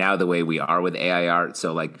happening now the way we are with AI art.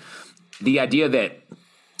 So like the idea that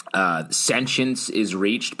sentience is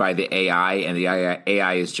reached by the AI and the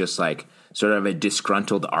AI is just like sort of a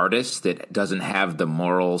disgruntled artist that doesn't have the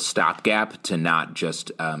moral stopgap to not just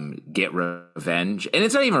get revenge. And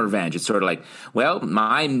it's not even revenge. It's sort of like, well,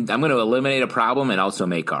 I'm going to eliminate a problem and also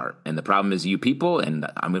make art. And the problem is you people, and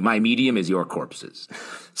my medium is your corpses.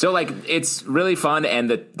 So, like, it's really fun. And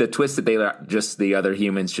the twist that the other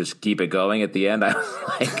humans just keep it going at the end, I was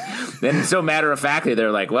like, then so matter-of-factly,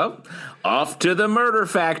 they're like, well, off to the murder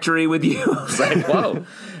factory with you. It's like, whoa.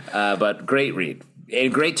 But great read.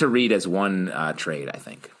 And great to read as one trade, I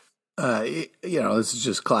think. This is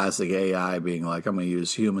just classic AI being like, I'm going to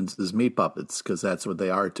use humans as meat puppets because that's what they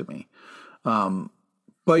are to me. But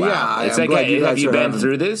wow. Yeah, it's like, have you been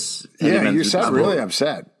through this? You sound really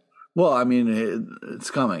upset. Well, I mean, it's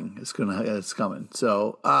coming. It's coming.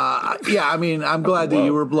 So, I'm glad that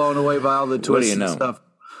you were blown away by all the twists and stuff.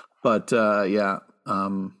 But get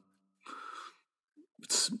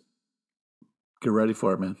ready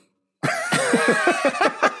for it, man.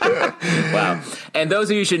 Wow. And those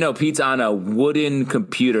of you should know Pete's on a wooden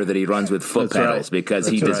computer that he runs with foot pedals because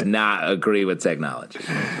he does not agree with technology.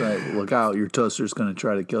 That's right. Look out. Your toaster's going to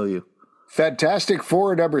try to kill you. Fantastic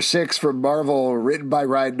Four #6 from Marvel, written by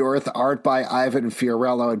Ryan North, art by Ivan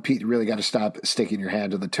Fiorello. And Pete, you really got to stop sticking your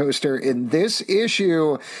hand in the toaster. In this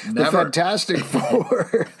issue, the Fantastic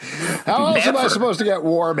Four. How else am I supposed to get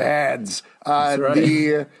warm hands? That's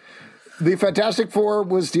right. The Fantastic Four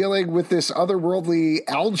was dealing with this otherworldly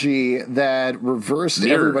algae that reversed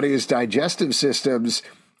everybody's digestive systems.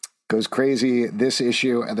 Goes crazy this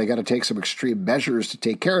issue, and they got to take some extreme measures to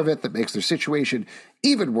take care of it that makes their situation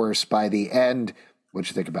even worse by the end. What'd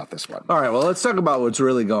you think about this one? All right, well, let's talk about what's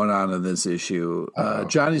really going on in this issue.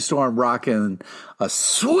 Johnny Storm rocking a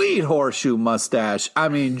sweet horseshoe mustache. I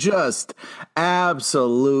mean, just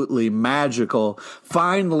absolutely magical.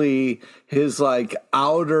 Finally, his like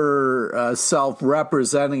outer self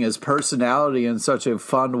representing his personality in such a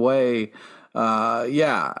fun way.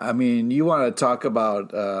 I mean, you want to talk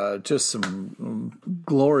about just some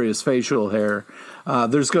glorious facial hair.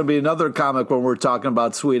 There's going to be another comic when we're talking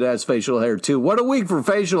about sweet-ass facial hair, too. What a week for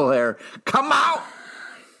facial hair. Come out!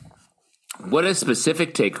 What a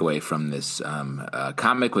specific takeaway from this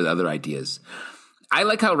comic with other ideas. I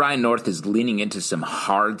like how Ryan North is leaning into some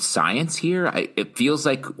hard science here. It feels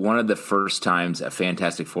like one of the first times a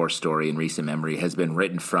Fantastic Four story in recent memory has been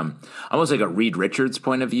written from almost like a Reed Richards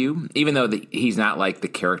point of view, even though he's not like the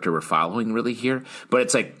character we're following really here. But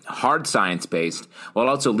it's like hard science-based while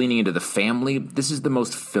also leaning into the family. This is the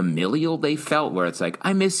most familial they felt, where it's like,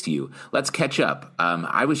 I missed you. Let's catch up.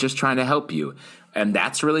 I was just trying to help you. And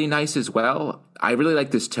that's really nice as well. I really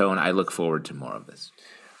like this tone. I look forward to more of this.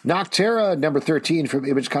 Noctera, number 13 from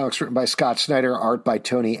Image Comics, written by Scott Snyder, art by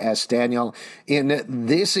Tony S. Daniel. In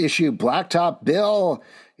this issue, Blacktop Bill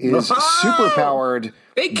is superpowered.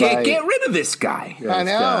 They can't get rid of this guy. I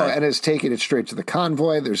know, and has taken it straight to the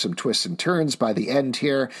convoy. There's some twists and turns by the end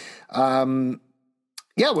here. What'd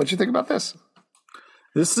you think about this?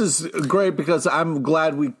 This is great because I'm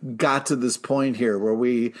glad we got to this point here where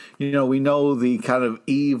we know the kind of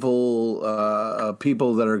evil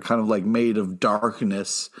people that are kind of like made of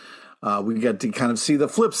darkness. We get to kind of see the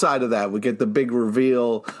flip side of that. We get the big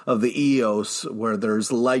reveal of the Eos where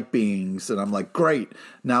there's light beings. And I'm like, great.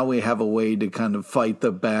 Now we have a way to kind of fight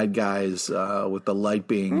the bad guys with the light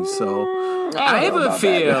beings. So I have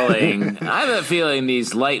a feeling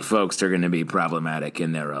these light folks are going to be problematic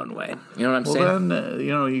in their own way. You know what I'm saying? Then,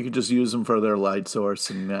 you could just use them for their light source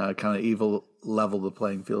and kind of evil level the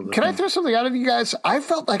playing field. Can I throw something out at you guys? I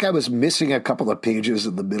felt like I was missing a couple of pages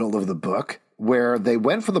in the middle of the book where they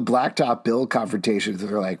went for the Blacktop Bill confrontations.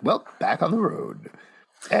 They're like, well, back on the road.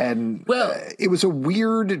 And it was a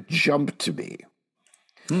weird jump to me.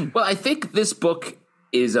 Well, I think this book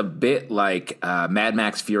is a bit like Mad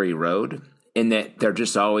Max Fury Road in that they're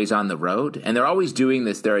just always on the road. And they're always doing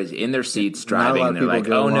this. They're in their seats driving. And they're like,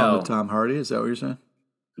 oh, no. With Tom Hardy, is that what you're saying?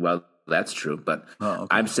 Well, that's true. But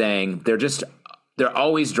I'm saying they're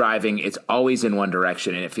always driving. It's always in one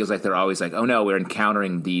direction. And it feels like they're always like, oh, no, we're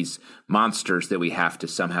encountering these monsters that we have to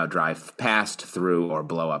somehow drive past, through, or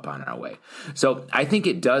blow up on our way. So I think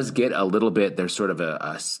it does get a little bit, there's sort of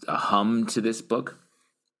a hum to this book.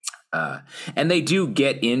 And they do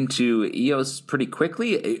get into Eos pretty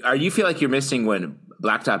quickly. Are you feel like you're missing when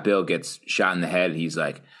Blacktop Bill gets shot in the head? He's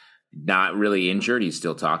like not really injured. He's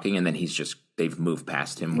still talking. And then they've moved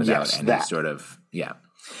past him without any sort of,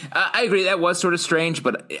 I agree. That was sort of strange,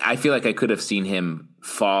 but I feel like I could have seen him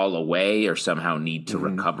fall away or somehow need to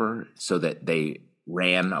recover so that they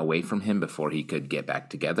ran away from him before he could get back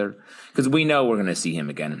together. Because we know we're going to see him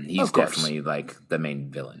again. He's definitely like the main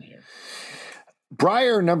villain here.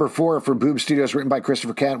 Briar, number 4 for Boom Studios, written by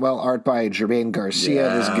Christopher Cantwell, art by Germaine Garcia.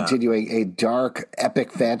 This is continuing a dark,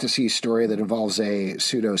 epic fantasy story that involves a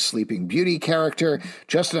pseudo-sleeping beauty character.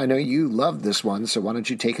 Justin, I know you loved this one, so why don't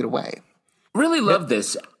you take it away? Really love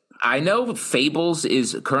this. I know Fables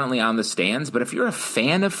is currently on the stands, but if you're a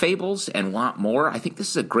fan of Fables and want more, I think this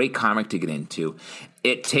is a great comic to get into.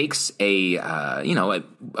 It takes a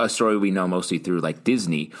story we know mostly through like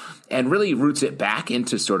Disney and really roots it back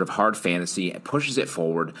into sort of hard fantasy and pushes it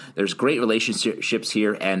forward. There's great relationships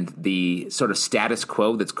here, and the sort of status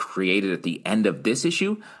quo that's created at the end of this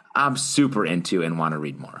issue, I'm super into and want to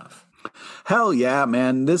read more of. Hell yeah,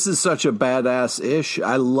 man. This is such a badass ish.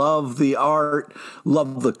 I love the art,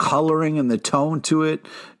 love the coloring and the tone to it.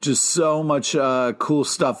 Just so much cool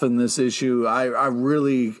stuff in this issue. I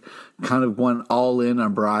really kind of went all in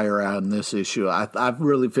on Briar on this issue. I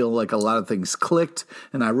really feel like a lot of things clicked,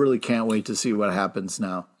 and I really can't wait to see what happens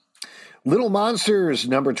now. Little Monsters,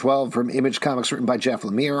 number 12 from Image Comics, written by Jeff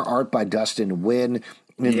Lemire, art by Dustin Wynn.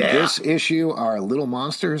 In this issue, our little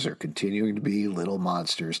monsters are continuing to be little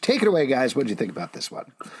monsters. Take it away, guys. What did you think about this one?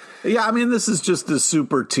 Yeah, I mean, this is just a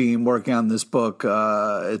super team working on this book.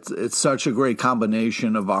 It's such a great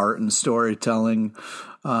combination of art and storytelling.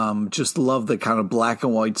 Just love the kind of black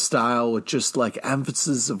and white style with just like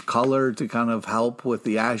emphasis of color to kind of help with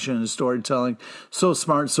the action and storytelling. So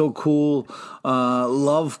smart, so cool.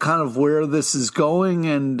 Love kind of where this is going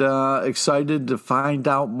and excited to find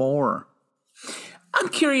out more. I'm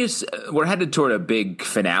curious. We're headed toward a big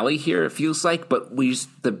finale here, it feels like, but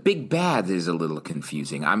the big bad is a little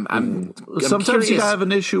confusing. I'm Sometimes curious. you have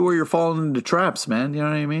an issue where you're falling into traps, man. You know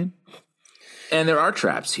what I mean? And there are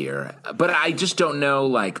traps here, but I just don't know.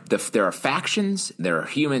 Like there are factions, there are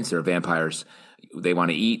humans, there are vampires. They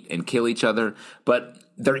want to eat and kill each other, but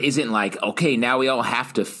there isn't like, okay, now we all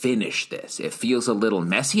have to finish this. It feels a little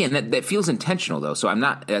messy, and that feels intentional though. So I'm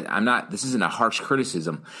not, this isn't a harsh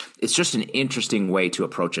criticism. It's just an interesting way to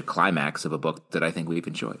approach a climax of a book that I think we've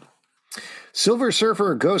enjoyed. Silver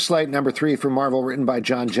Surfer Ghostlight, number 3 from Marvel, written by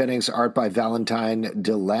John Jennings, art by Valentine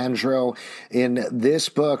Delandro. In this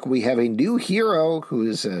book, we have a new hero who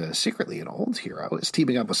is secretly an old hero, is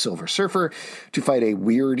teaming up with Silver Surfer to fight a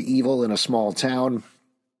weird evil in a small town.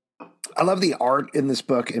 I love the art in this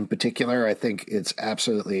book in particular. I think it's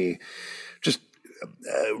absolutely just,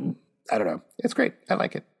 I don't know. It's great. I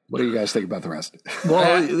like it. What do you guys think about the rest?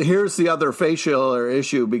 Well, here's the other facial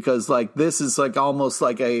issue, because like this is like almost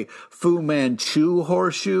like a Fu Manchu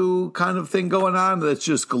horseshoe kind of thing going on. That's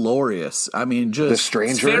just glorious. I mean, just the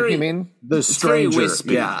stranger. You mean the stranger?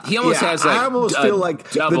 Yeah, he almost has. Like, I almost feel like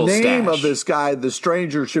the name stash of this guy, the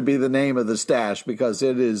stranger, should be the name of the stash, because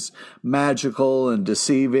it is magical and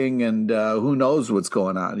deceiving, and who knows what's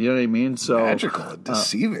going on. You know what I mean? So magical and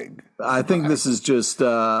deceiving. I think this is just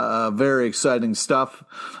very exciting stuff,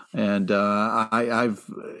 and I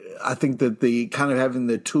think that the kind of having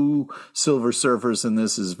the two Silver Surfers in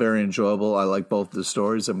this is very enjoyable. I like both the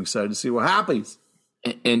stories. I'm excited to see what happens.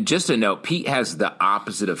 And just a note, Pete has the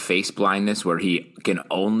opposite of face blindness, where he can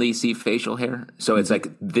only see facial hair. So it's like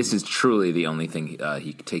this is truly the only thing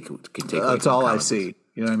he can take. That's all I see.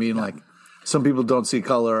 You know what I mean? Yeah. Like some people don't see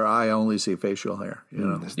color. I only see facial hair. You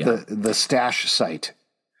know, the stash site.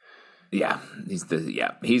 Yeah, he's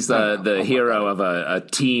the hero of a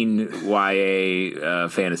teen YA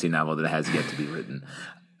fantasy novel that has yet to be written.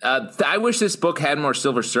 I wish this book had more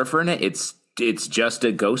Silver Surfer in it. It's just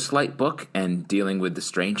a Ghostlight book and dealing with the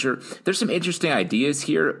stranger. There's some interesting ideas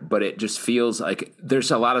here, but it just feels like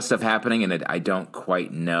there's a lot of stuff happening, and I don't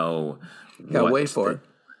quite know. Yeah, wait for it.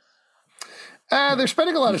 They're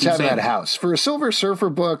spending a lot of time in that house for a Silver Surfer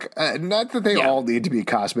book. Not that they all need to be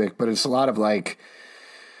cosmic, but it's a lot of like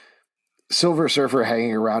Silver Surfer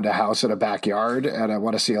hanging around a house in a backyard, and I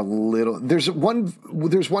want to see a little. There's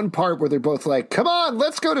one part where they're both like, "Come on,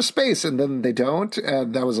 let's go to space," and then they don't,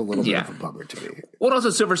 and that was a little bit of a bummer to me. Well,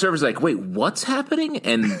 also Silver Surfer's like, "Wait, what's happening?"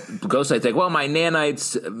 And Ghostlight's like, "Well, my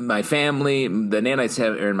nanites, my family, the nanites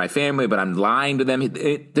are in my family, but I'm lying to them."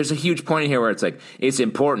 There's a huge point in here where it's like, it's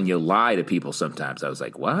important you lie to people sometimes. I was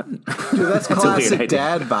like, what? Dude, that's classic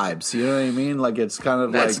dad vibes. You know what I mean? Like it's kind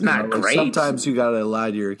of that's not great. Like sometimes you got to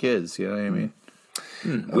lie to your kids. You know what I mean?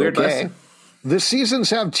 Weird lesson. The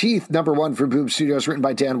Seasons Have Teeth, #1 from Boom Studios, written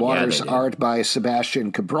by Dan Waters, art by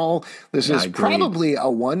Sebastian Cabral. This is probably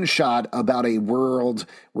a one-shot about a world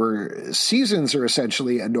where seasons are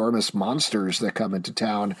essentially enormous monsters that come into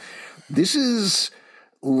town. This is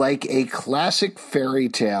like a classic fairy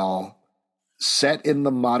tale set in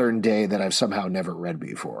the modern day that I've somehow never read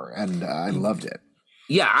before, and I loved it.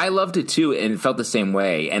 Yeah, I loved it too, and felt the same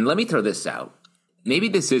way. And let me throw this out. Maybe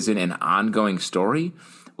this isn't an ongoing story.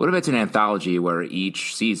 What if it's an anthology where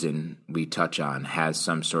each season we touch on has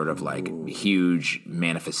some sort of like huge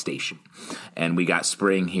manifestation? And we got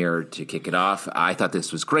spring here to kick it off. I thought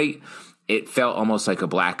this was great. It felt almost like a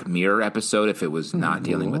Black Mirror episode if it was not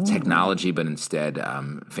dealing with technology, but instead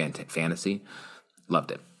fantasy.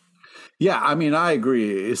 Loved it. Yeah, I mean, I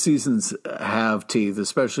agree. Seasons have teeth,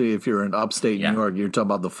 especially if you're in upstate New York. You're talking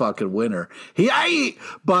about the fucking winter.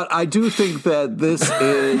 But I do think that this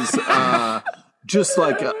is just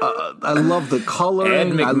like I love the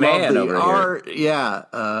coloring. I love the art. Here.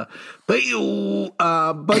 Yeah, but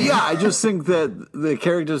yeah, I just think that the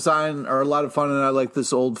character design are a lot of fun, and I like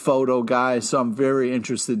this old photo guy. So I'm very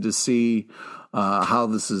interested to see how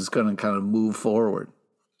this is going to kind of move forward.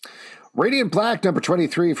 Radiant Black,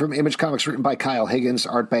 #23 from Image Comics, written by Kyle Higgins,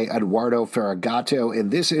 art by Eduardo Ferragato. In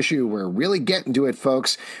this issue, we're really getting to it,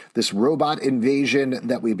 folks. This robot invasion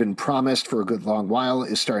that we've been promised for a good long while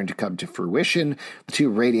is starting to come to fruition. The two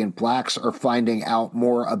Radiant Blacks are finding out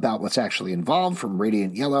more about what's actually involved from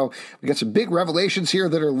Radiant Yellow. We got some big revelations here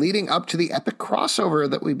that are leading up to the epic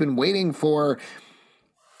crossover that we've been waiting for.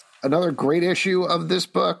 Another great issue of this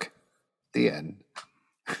book. The end.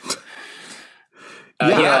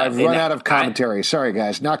 I've run out of commentary. Sorry,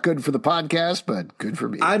 guys. Not good for the podcast, but good for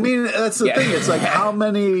me. I mean, that's the thing. It's like, how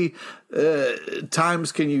many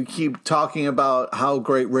times can you keep talking about how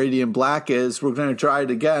great Radiant Black is? We're going to try it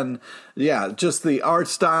again. Yeah, just the art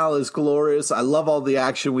style is glorious. I love all the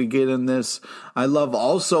action we get in this. I love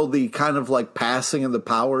also the kind of like passing of the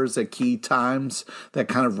powers at key times that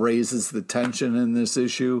kind of raises the tension in this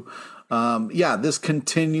issue. This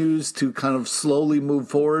continues to kind of slowly move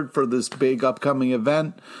forward for this big upcoming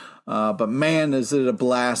event. But man, is it a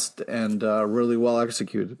blast and really well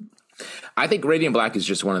executed. I think Radiant Black is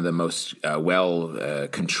just one of the most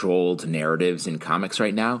controlled narratives in comics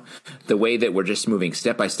right now. The way that we're just moving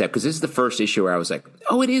step by step, because this is the first issue where I was like,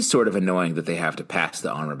 oh, it is sort of annoying that they have to pass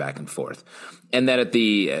the armor back and forth. And then at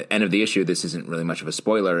the end of the issue, this isn't really much of a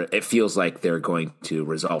spoiler. It feels like they're going to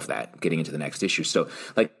resolve that getting into the next issue. So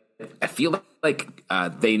like, I feel like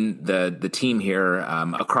the team here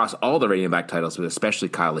across all the Radiant Black titles, but especially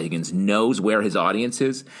Kyle Higgins, knows where his audience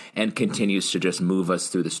is and continues to just move us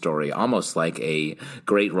through the story, almost like a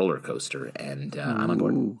great roller coaster. And I'm on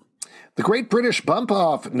board. The Great British Bump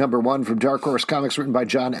Off, #1 from Dark Horse Comics, written by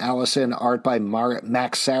John Allison, art by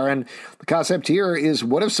Max Sarin. The concept here is,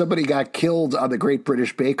 what if somebody got killed on the Great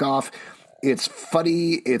British Bake Off? It's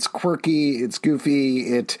funny, it's quirky, it's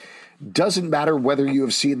goofy, it doesn't matter whether you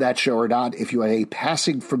have seen that show or not. If you have a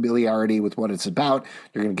passing familiarity with what it's about,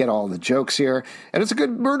 you're going to get all the jokes here. And it's a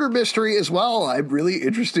good murder mystery as well. I'm really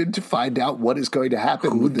interested to find out what is going to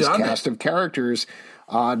happen with this cast of characters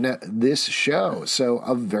on this show. So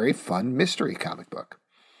a very fun mystery comic book.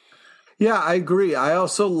 Yeah, I agree. I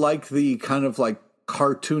also like the kind of like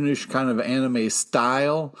cartoonish kind of anime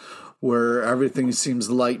style where everything seems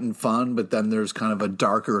light and fun, but then there's kind of a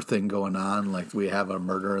darker thing going on, like we have a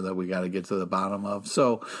murder that we got to get to the bottom of.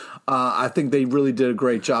 So I think they really did a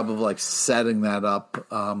great job of like setting that up.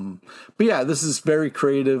 But yeah, this is very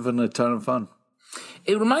creative and a ton of fun.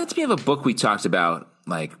 It reminds me of a book we talked about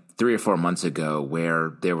like 3 or 4 months ago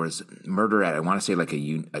where there was murder at, I want to say like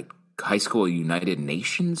a high school United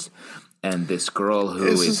Nations. And this girl who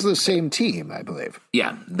is the same team, I believe.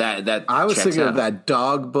 Yeah, that I was thinking of that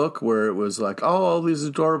dog book where it was like, oh, all these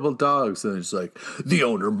adorable dogs, and it's like the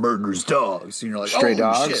owner murders dogs. And you're like, Stray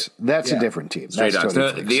Dogs. Shit. That's a different team. Stray Dogs.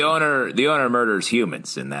 Totally the owner murders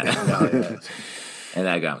humans in that. In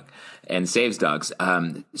that comic. And saves dogs.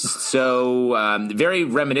 Very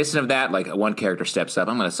reminiscent of that. Like one character steps up,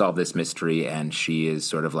 I'm going to solve this mystery, and she is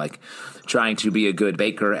sort of like trying to be a good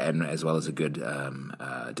baker and as well as a good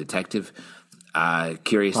detective.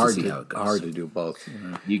 Curious to see how it goes. Hard to do both.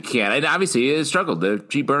 You can't. And obviously it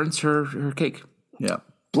struggled. She burns her cake. Yeah.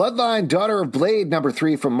 Bloodline, Daughter of Blade,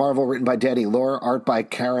 #3 from Marvel, written by Danny Lore, art by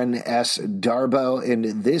Karen S. Darbo.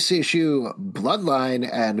 In this issue, Bloodline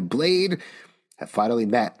and Blade have finally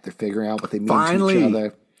met. They're figuring out what they mean to each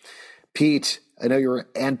other. Pete, I know you were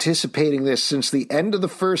anticipating this since the end of the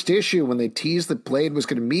first issue when they teased that Blade was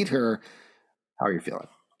going to meet her. How are you feeling?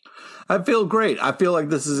 I feel great. I feel like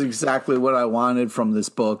this is exactly what I wanted from this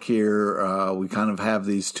book here. We kind of have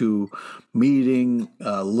these two meeting,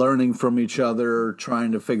 learning from each other,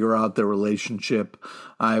 trying to figure out their relationship.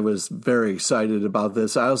 I was very excited about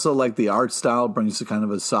this. I also like the art style, brings a kind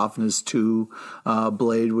of a softness to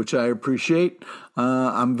Blade, which I appreciate.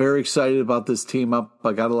 I'm very excited about this team up.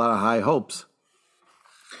 I got a lot of high hopes.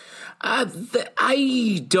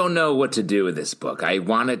 I don't know what to do with this book. I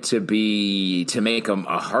want it to make a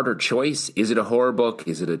harder choice. Is it a horror book?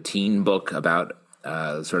 Is it a teen book about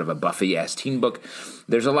sort of a Buffy-esque teen book?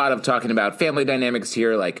 There's a lot of talking about family dynamics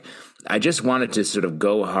here. Like, I just wanted to sort of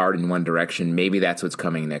go hard in one direction. Maybe that's what's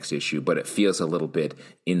coming next issue, but it feels a little bit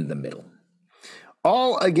in the middle.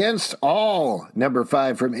 All Against All,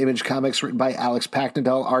 #5 from Image Comics, written by Alex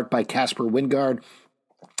Packnadel, art by Caspar Wijngaard.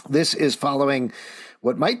 This is following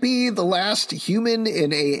what might be the last human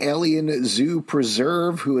in a alien zoo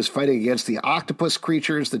preserve who is fighting against the octopus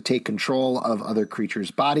creatures that take control of other creatures'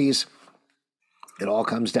 bodies. It all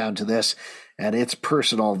comes down to this, and it's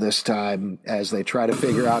personal this time as they try to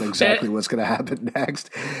figure out exactly what's going to happen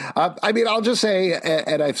next. I'll just say,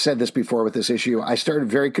 and I've said this before with this issue, I started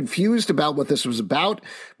very confused about what this was about,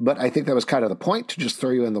 but I think that was kind of the point, to just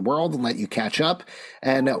throw you in the world and let you catch up.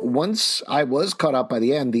 And once I was caught up by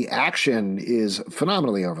the end, the action is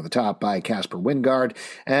phenomenally over the top by Caspar Wijngaard,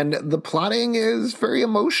 and the plotting is very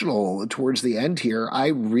emotional towards the end here. I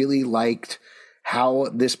really liked how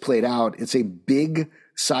this played out. It's a big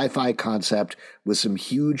sci-fi concept with some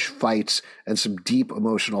huge fights and some deep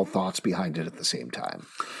emotional thoughts behind it at the same time.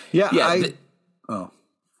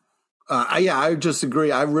 I just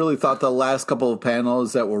agree. I really thought the last couple of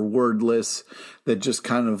panels that were wordless, that just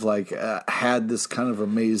kind of like had this kind of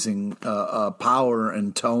amazing power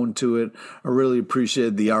and tone to it. I really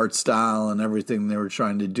appreciated the art style and everything they were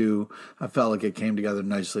trying to do. I felt like it came together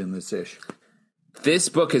nicely in this issue. This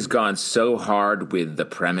book has gone so hard with the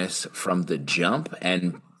premise from the jump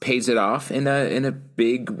and pays it off in a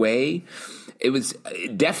big way. It was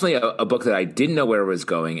definitely a book that I didn't know where it was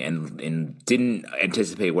going and didn't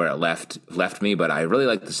anticipate where it left me, but I really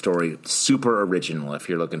like the story. Super original if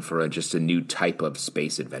you're looking for just a new type of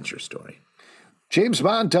space adventure story. James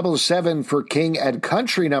Bond 007 for King and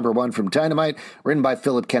Country, #1 from Dynamite, written by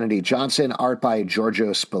Philip Kennedy Johnson, art by Giorgio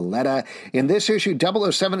Spalletta. In this issue,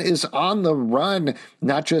 007 is on the run,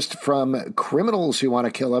 not just from criminals who want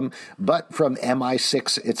to kill him, but from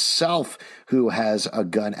MI6 itself, who has a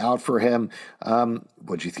gun out for him.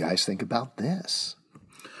 What do you guys think about this?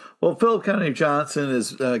 Well, Philip Kennedy Johnson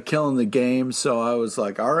is killing the game, so I was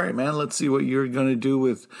like, all right, man, let's see what you're going to do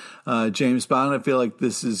with James Bond. I feel like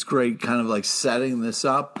this is great, kind of like setting this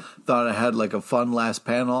up. Thought it had like a fun last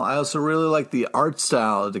panel. I also really like the art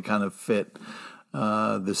style to kind of fit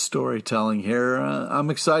the storytelling here.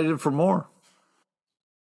 I'm excited for more.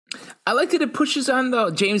 I like that it pushes on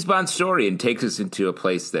the James Bond story and takes us into a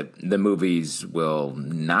place that the movies will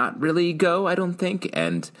not really go, I don't think,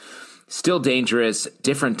 and still dangerous,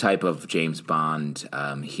 different type of James Bond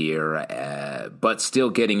here, but still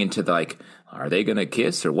getting into the, like, are they going to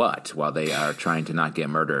kiss or what while they are trying to not get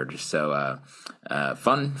murdered? So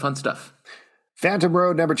fun stuff. Phantom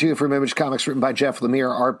Road #2 from Image Comics, written by Jeff Lemire,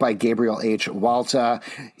 art by Gabriel H. Walta.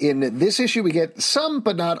 In this issue, we get some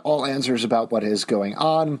but not all answers about what is going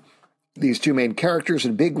on. These two main characters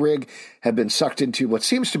in Big Rig have been sucked into what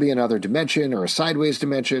seems to be another dimension or a sideways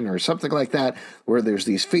dimension or something like that, where there's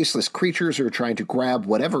these faceless creatures who are trying to grab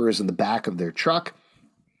whatever is in the back of their truck.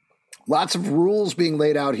 Lots of rules being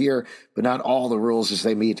laid out here, but not all the rules, as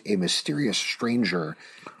they meet a mysterious stranger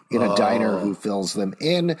in a diner who fills them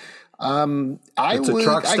in. I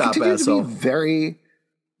continue to be very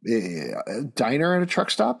diner and a truck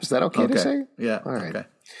stop. Is that okay to say? Yeah. All right. Okay.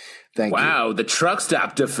 Thank you. Wow, the truck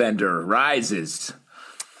stop defender rises.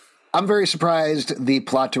 I'm very surprised the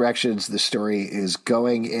plot directions the story is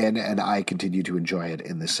going in, and I continue to enjoy it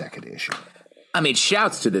in the second issue. I mean,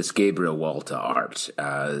 shouts to this Gabriel Walta art,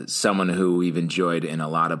 someone who we've enjoyed in a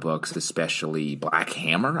lot of books, especially Black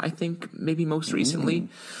Hammer, I think, maybe most recently.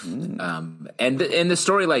 And in the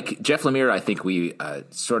story, like Jeff Lemire, I think we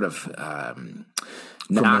sort of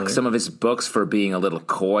knock some of his books for being a little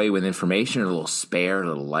coy with information, a little spare, a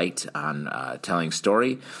little light on telling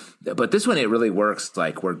story. But this one, it really works.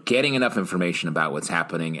 Like, we're getting enough information about what's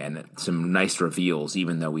happening and some nice reveals,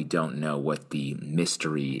 even though we don't know what the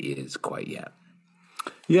mystery is quite yet.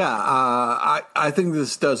 Yeah, I think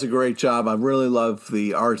this does a great job. I really love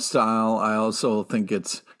the art style. I also think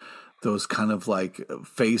it's those kind of like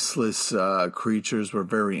faceless creatures were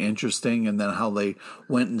very interesting, and then how they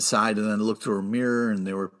went inside and then looked through a mirror and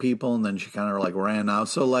there were people, and then she kind of like ran out.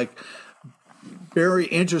 So like very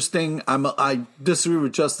interesting. I disagree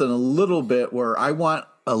with Justin a little bit, where I want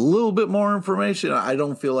a little bit more information. I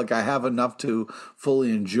don't feel like I have enough to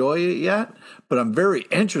fully enjoy it yet, but I'm very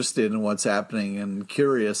interested in what's happening and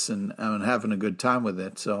curious and having a good time with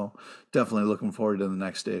it. So definitely looking forward to the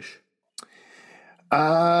next ish.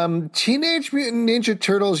 Teenage Mutant Ninja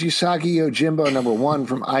Turtles Usagi Yojimbo #1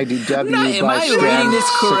 from IDW. Am I reading this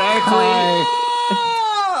correctly?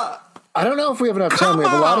 I don't know if we have enough time. We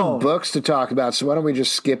have a lot of books to talk about, so why don't we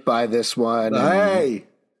just skip by this one? Hey.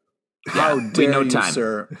 How dare you,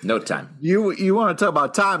 sir? No time. You want to talk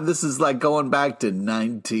about time? This is like going back to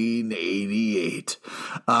 1988.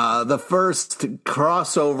 The first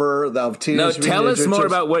crossover of Teenage Mutant Ninja Turtles. Tell us more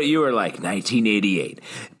about what you were like. 1988.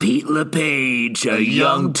 Pete LePage, a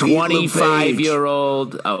young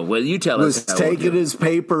 25-year-old. Oh, well, you tell us. Was taking his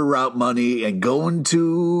paper route money and going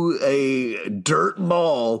to a dirt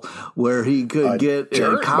mall where he could get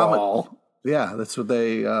a comic mall. Yeah, that's what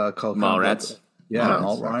they call mall rats. Yeah,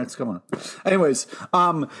 all right, come on. Anyways,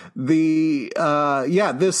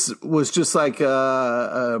 this was just like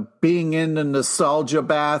being in a nostalgia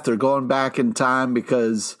bath or going back in time,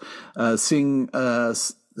 because seeing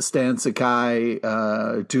Stan Sakai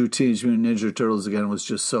do Teenage Mutant Ninja Turtles again was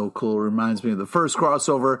just so cool. It reminds me of the first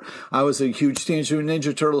crossover. I was a huge Teenage Mutant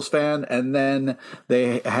Ninja Turtles fan, and then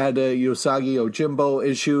they had a Usagi Yojimbo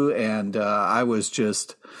issue, and I was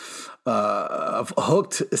just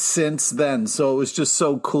hooked since then. So it was just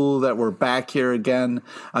so cool that we're back here again.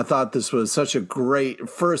 I thought this was such a great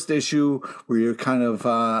first issue where you're kind of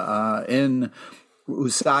in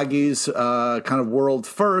Usagi's kind of world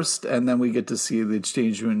first, and then we get to see the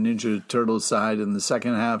Teenage Mutant Ninja Turtles side in the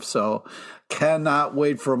second half. So cannot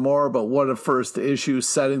wait for more, but what a first issue,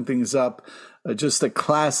 setting things up. Just a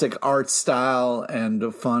classic art style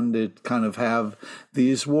and fun to kind of have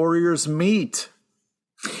these warriors meet.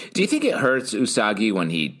 Do you think it hurts Usagi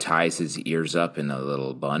when he ties his ears up in a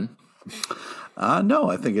little bun?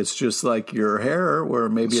 No, I think it's just like your hair, where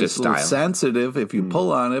maybe it's a little sensitive if you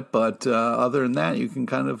pull on it, but other than that, you can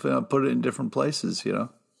kind of put it in different places, you know?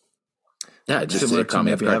 Yeah, just similar to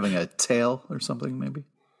maybe having a tail or something, maybe.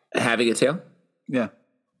 Having a tail? Yeah.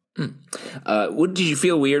 What did you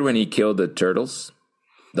feel weird when he killed the turtles?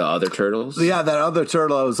 The other turtles? Yeah, that other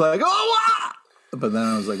turtle, I was like, oh, wow! But then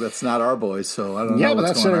I was like, that's not our boys, so I don't know. Yeah, but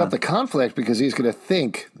that's setting up the conflict, because he's going to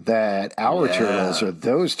think that our turtles are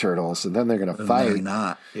those turtles, and then they're going to fight. They're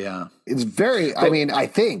not, yeah. It's very, I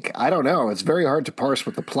don't know. It's very hard to parse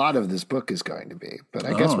what the plot of this book is going to be. But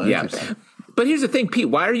I guess we'll see. But here's the thing, Pete,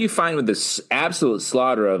 why are you fine with this absolute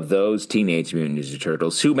slaughter of those Teenage Mutant Ninja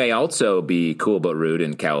Turtles, who may also be cool but rude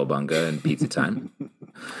and cowabunga and pizza time?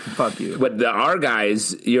 Fuck you. But our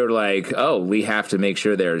guys, you're like, oh, we have to make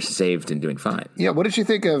sure they're saved and doing fine. Yeah, what did you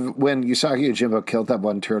think of when Usagi Yojimbo killed that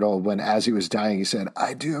one turtle, when as he was dying he said,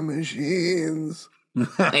 I do machines?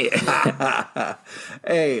 Hey,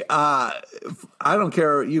 I don't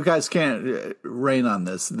care. You guys can't rain on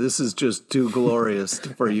this. This is just too glorious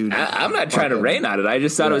for you. I'm not trying to rain on it. I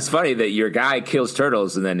just thought it was funny that your guy kills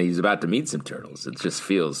turtles and then he's about to meet some turtles. It just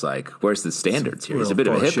feels like, where's the standards here? He's a bit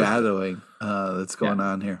of a hypocrite. Foreshadowing that's going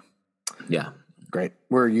on here. Yeah. Great.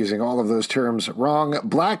 We're using all of those terms wrong.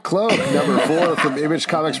 Black Cloak, number 4 from Image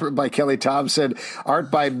Comics, written by Kelly Thompson,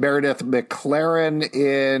 art by Meredith McLaren.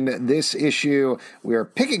 In this issue, we are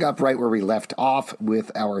picking up right where we left off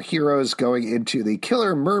with our heroes going into the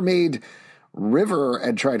Killer Mermaid River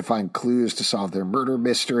and trying to find clues to solve their murder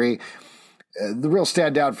mystery. The real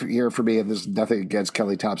standout here for me, and there's nothing against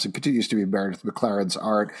Kelly Thompson, continues to be Meredith McLaren's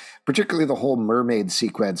art. Particularly the whole mermaid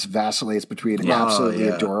sequence vacillates between absolutely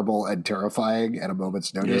adorable and terrifying at a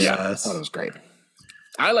moment's notice. Yes. I thought it was great.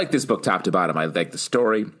 I like this book top to bottom. I like the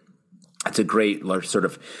story. It's a great sort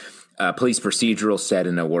of police procedural set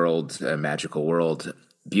in a magical world,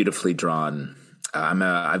 beautifully drawn.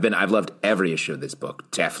 I've loved every issue of this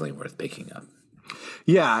book. Definitely worth picking up.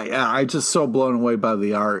 Yeah, I just so blown away by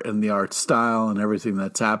the art and the art style and everything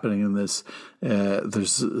that's happening in this.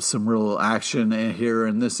 There's some real action here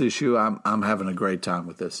in this issue. I'm having a great time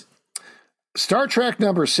with this. Star Trek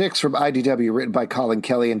number 6 from IDW, written by Collin,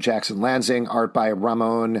 Kelley, and Jackson Lanzing, art by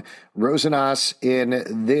Ramon Rosenas.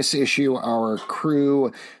 In this issue, our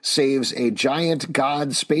crew saves a giant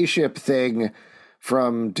god spaceship thing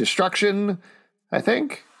from destruction, I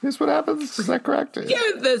think. Is what happens? Is that correct? Yeah,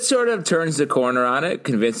 that sort of turns the corner on it,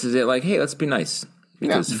 convinces it like, hey, let's be nice.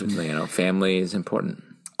 Because, family is important.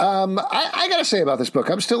 I got to say about this book,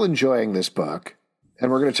 I'm still enjoying this book. And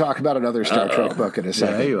we're going to talk about another Star Trek book in a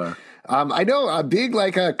second. Yeah, you are. I know I'm being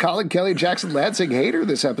like a Collin, Kelley, Jackson Lansing hater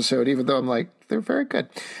this episode, even though I'm like, they're very good.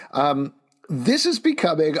 This is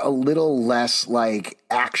becoming a little less like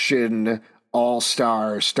action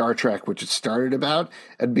all-star Star Trek, which it started about,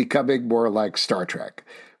 and becoming more like Star Trek,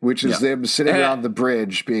 which is them sitting on the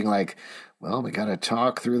bridge being like, well, we got to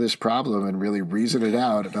talk through this problem and really reason it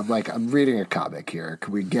out. And I'm like, I'm reading a comic here.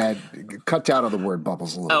 Can we cut down on the word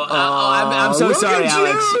bubbles a little bit? I'm so sorry,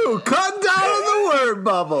 Alex. Cut down on the word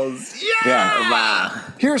bubbles. Yeah. Wow.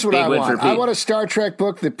 Here's what I want. I want a Star Trek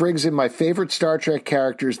book that brings in my favorite Star Trek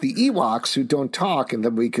characters, the Ewoks, who don't talk, and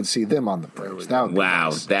then we can see them on the bridge. Wow,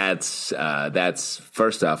 nice. That's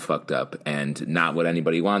first off fucked up and not what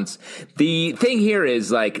anybody wants. The thing here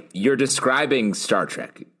is, like, you're describing Star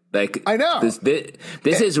Trek. Like, I know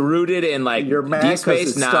this is rooted in like Deep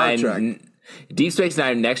Space Nine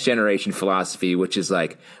Next Generation philosophy, which is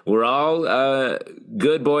like, we're all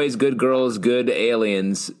good boys, good girls, good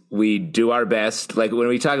aliens. We do our best. Like when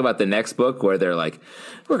we talk about the next book where they're like,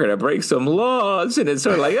 we're going to break some laws, and it's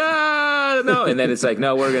sort of like, no. And then it's like,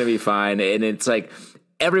 no, we're going to be fine. And it's like,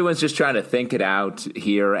 everyone's just trying to think it out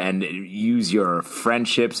here and use your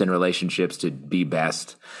friendships and relationships to be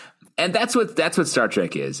best. And that's what Star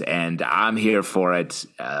Trek is, and I'm here for it.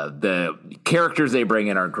 The characters they bring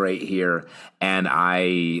in are great here, and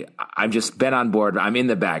I've just been on board. I'm in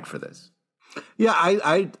the bag for this. Yeah,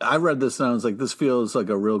 I read this and I was like, this feels like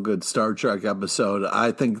a real good Star Trek episode.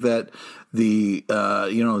 I think that the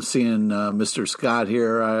seeing Mr. Scott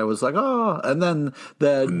here, I was like, oh, and then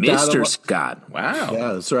the Mr. Scott, wow,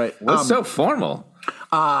 yeah, that's right. What's so formal?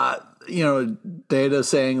 Data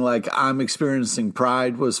saying like, I'm experiencing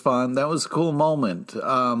pride was fun. That was a cool moment.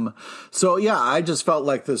 So yeah, I just felt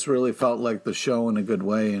like this really felt like the show in a good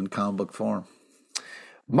way in comic book form.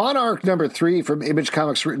 Monarch number 3 from Image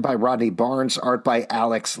Comics, written by Rodney Barnes, art by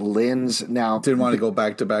Alex Linz. Now, didn't want to go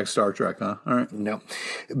back Star Trek, huh? All right. No.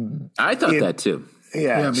 I thought that too.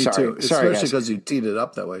 Yeah, me too. Especially because you teed it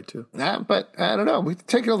up that way too. But I don't know. We're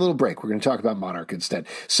taking a little break. We're going to talk about Monarch instead.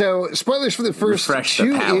 So, spoilers for the first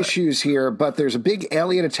 2 issues here, but there's a big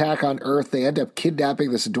alien attack on Earth. They end up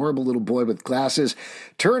kidnapping this adorable little boy with glasses.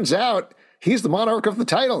 Turns out he's the monarch of the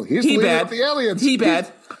title. He's the leader of the aliens. He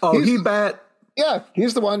bad. Yeah,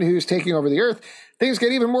 he's the one who's taking over the Earth. Things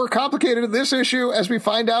get even more complicated in this issue as we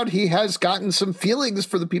find out he has gotten some feelings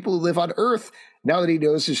for the people who live on Earth. Now that he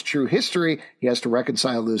knows his true history, he has to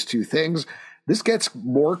reconcile those 2 things. This gets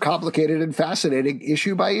more complicated and fascinating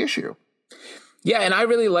issue by issue. Yeah, and I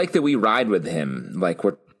really like that we ride with him. Like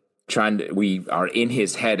we are in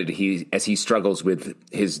his head as he struggles with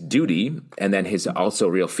his duty and then his also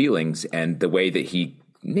real feelings and the way that he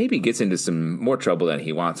maybe gets into some more trouble than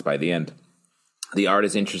he wants by the end. The art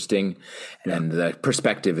is interesting, and the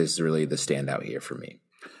perspective is really the standout here for me.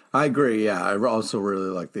 I agree. Yeah, I also really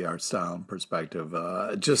like the art style and perspective.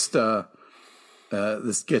 This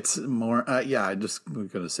gets more. We're going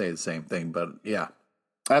to say the same thing, but yeah,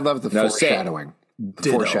 I love the foreshadowing.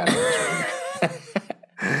 The foreshadowing.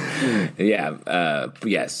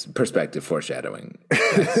 Yes, perspective foreshadowing.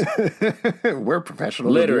 We're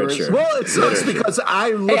professional literature. reviewers. Well, it sucks because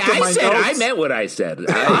I looked at my notes. I meant what I said.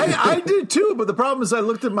 I did too, but the problem is I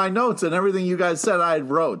looked at my notes and everything you guys said I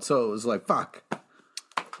wrote, so it was like, fuck.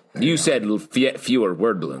 You said fewer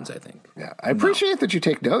word balloons, I think. Yeah, I appreciate that you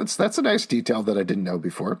take notes. That's a nice detail that I didn't know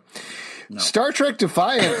before. No. Star Trek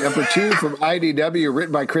Defiant, #2 from IDW,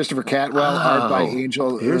 written by Christopher Catwell, art by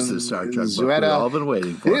Angel. Here's the Star Trek book we've all been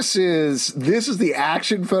waiting for. This is the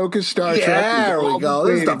action-focused Star Trek. There we go.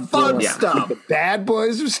 This is the fun stuff. The bad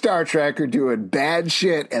boys of Star Trek are doing bad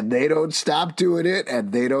shit, and they don't stop doing it,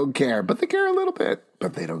 and they don't care. But they care a little bit,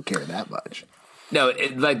 but they don't care that much. No,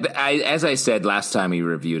 as I said last time we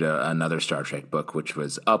reviewed another Star Trek book, which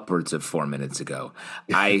was upwards of 4 minutes ago,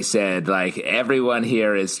 I said, everyone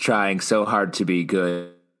here is trying so hard to be good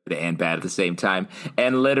and bad at the same time.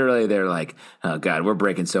 And literally they're like, oh, God, we're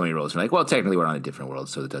breaking so many rules. We're like, well, technically we're on a different world,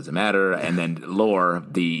 so it doesn't matter. And then Lore,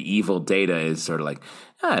 the evil Data, is sort of like,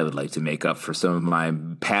 I would like to make up for some of my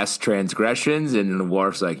past transgressions. And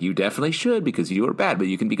Worf's like, you definitely should because you were bad, but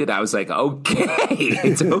you can be good. I was like, okay,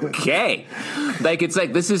 it's okay.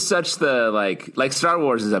 This is such the, Star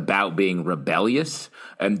Wars is about being rebellious.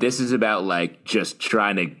 And this is about, just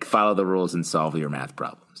trying to follow the rules and solve your math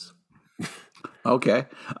problems. Okay.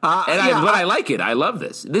 I like it. I love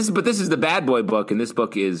this. This is the bad boy book, and this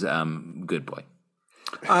book is good boy.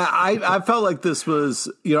 I felt like this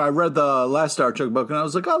was, I read the last Star Trek book and I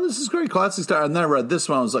was like, oh, this is great, classic Star. And then I read this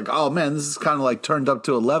one. I was like, oh man, this is kind of turned up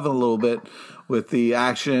to 11 a little bit with the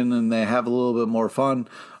action, and they have a little bit more fun.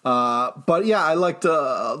 But yeah, I liked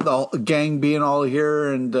the gang being all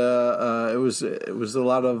here, and it was a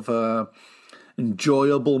lot of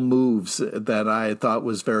enjoyable moves that I thought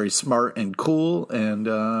was very smart and cool, and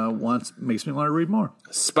makes me want to read more.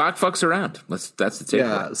 Spock fucks around. That's the takeaway.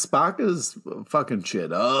 Yeah, Spock is fucking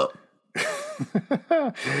shit up.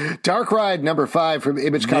 Dark Ride #5 from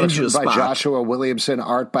Image Comics by Joshua Williamson,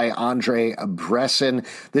 art by Andre Bresson.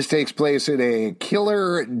 This takes place in a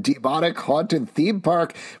killer, demonic, haunted theme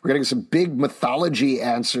park. We're getting some big mythology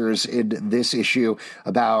answers in this issue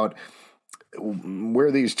about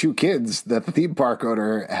where these two kids that the theme park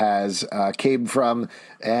owner has came from,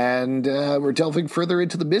 and we're delving further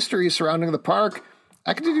into the mystery surrounding the park.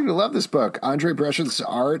 I continue to love this book. Andre Bresson's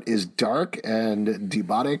art is dark and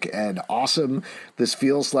demonic and awesome. This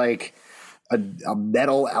feels like a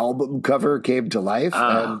metal album cover came to life.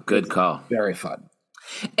 Good call. Very fun.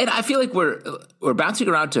 And I feel like we're bouncing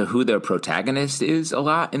around to who the protagonist is a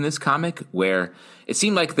lot in this comic, where it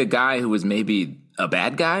seemed like the guy who was maybe a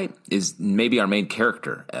bad guy is maybe our main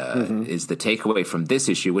character, is the takeaway from this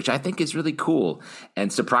issue, which I think is really cool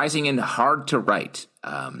and surprising and hard to write.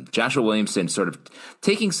 Joshua Williamson sort of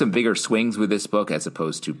taking some bigger swings with this book as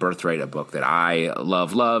opposed to Birthright, a book that I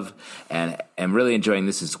love, and am really enjoying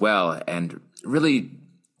this as well. And really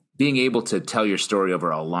being able to tell your story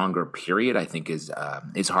over a longer period, I think is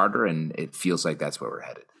harder, and it feels like that's where we're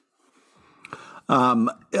headed.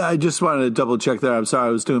 I just wanted to double check there. I'm sorry,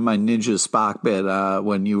 I was doing my Ninja Spock bit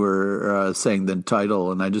when you were saying the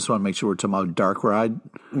title, and I just want to make sure we're talking about Dark Ride.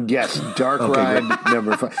 Yes, Dark Ride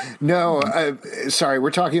 #5. No, sorry,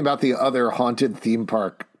 we're talking about the other haunted theme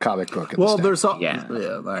park comic book. There's all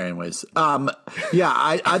anyways.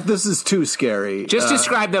 This is too scary. Just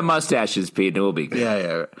describe the mustaches, Pete, and it will be good.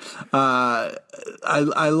 Yeah.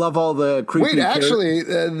 I love all the creepy. Wait, actually,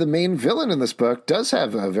 the main villain in this book does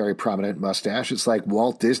have a very prominent mustache. It's like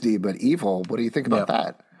Walt Disney, but evil. What do you think about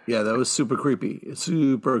that? Yeah, that was super creepy.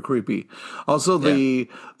 Super creepy. Also,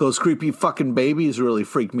 those creepy fucking babies really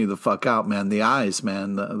freaked me the fuck out, man. The eyes,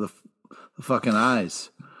 man. The fucking eyes.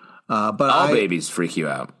 But all babies freak you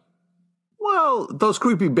out. Well, those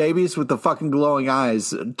creepy babies with the fucking glowing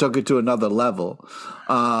eyes took it to another level.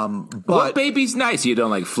 But what baby's nice? You don't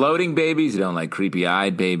like floating babies? You don't like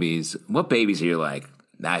creepy-eyed babies? What babies are you like?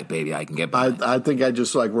 That baby I can get behind. I think I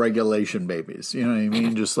just like regulation babies. You know what I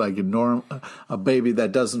mean? Just like a baby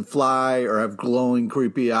that doesn't fly or have glowing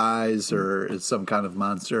creepy eyes or is some kind of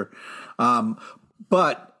monster.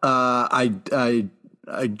 But I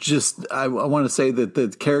want to say that the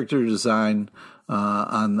character design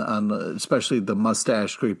on especially the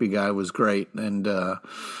mustache creepy guy was great. And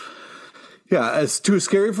it's too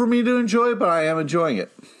scary for me to enjoy, but I am enjoying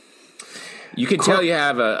it. You can tell you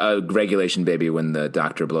have a regulation baby when the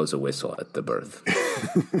doctor blows a whistle at the birth.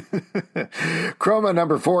 Chroma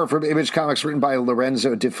 #4 from Image Comics, written by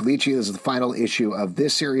Lorenzo De Felici. This is the final issue of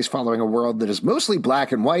this series, following a world that is mostly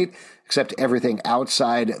black and white, except everything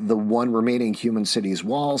outside the one remaining human city's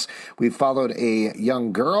walls. We've followed a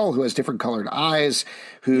young girl who has different colored eyes,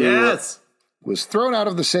 who was thrown out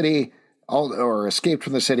of the city or escaped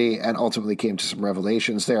from the city and ultimately came to some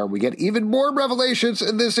revelations there. We get even more revelations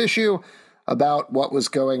in this issue about what was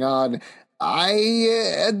going on. I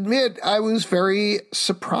admit I was very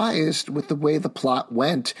surprised with the way the plot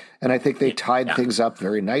went, and I think they tied things up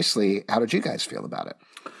very nicely. How did you guys feel about it?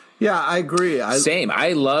 Yeah, I agree. Same.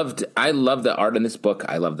 I loved the art in this book.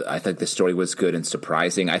 I think the story was good and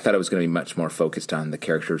surprising. I thought it was going to be much more focused on the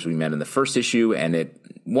characters we met in the first issue, and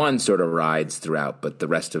one sort of rides throughout, but the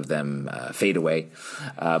rest of them fade away.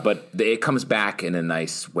 But it comes back in a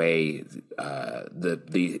nice way.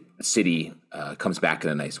 The city comes back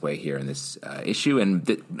in a nice way here in this issue,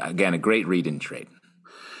 and again, a great read and trade.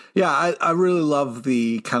 Yeah, I really love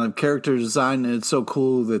the kind of character design, and it's so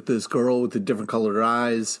cool that this girl with the different colored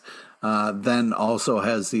eyes then also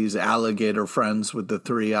has these alligator friends with the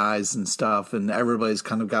 3 eyes and stuff, and everybody's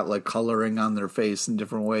kind of got like coloring on their face in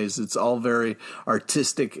different ways. It's all very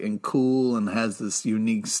artistic and cool and has this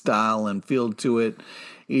unique style and feel to it.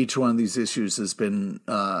 Each one of these issues has been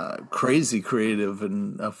crazy creative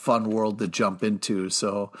and a fun world to jump into,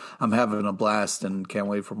 so I'm having a blast and can't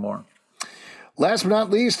wait for more. Last but not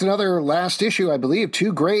least, another last issue, I believe,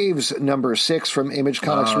 Two Graves, number 6 from Image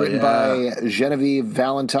Comics, written by Genevieve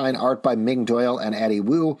Valentine, art by Ming Doyle and Addie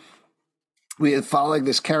Wu. We are following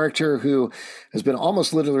this character who has been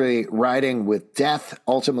almost literally riding with death.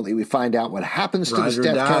 Ultimately, we find out what happens to this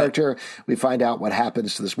death character. We find out what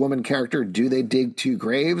happens to this woman character. Do they dig 2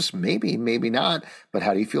 graves? Maybe, maybe not. But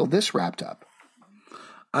how do you feel this wrapped up?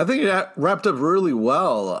 I think it wrapped up really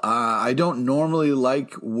well. I don't normally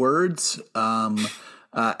like words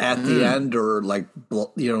at the end, or like,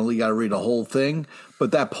 you got to read a whole thing.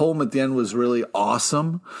 But that poem at the end was really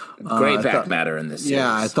awesome. Great back matter in this series.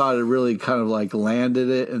 Yeah, I thought it really kind of like landed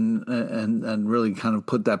it and really kind of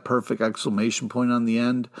put that perfect exclamation point on the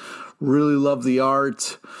end. Really love the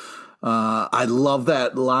art. I love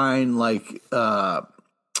that line, like where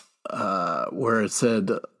it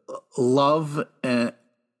said love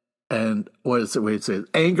and what is it? Wait, it says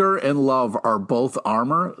anger and love are both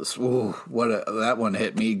armor. Ooh, that one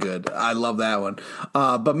hit me good. I love that one.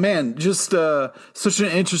 But man, just such an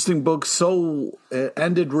interesting book. So it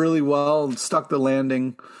ended really well, stuck the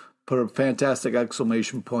landing, put a fantastic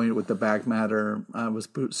exclamation point with the back matter. I was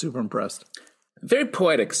super impressed. Very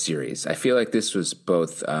poetic series. I feel like this was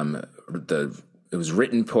both it was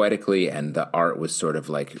written poetically, and the art was sort of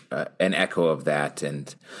like an echo of that.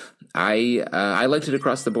 And I liked it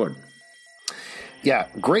across the board. Yeah,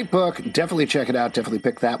 great book. Definitely check it out. Definitely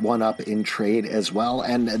pick that one up in trade as well.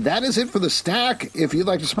 And that is it for the stack. If you'd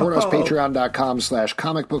like to support us,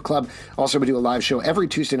 patreon.com/Comic Book Club. Also, we do a live show every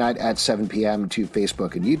Tuesday night at 7 p.m. to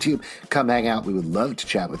Facebook and YouTube. Come hang out. We would love to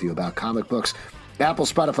chat with you about comic books. Apple,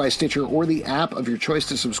 Spotify, Stitcher, or the app of your choice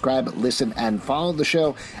to subscribe, listen, and follow the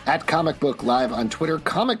show at Comic Book Live on Twitter,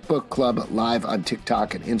 Comic Book Club Live on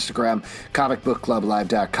TikTok and Instagram,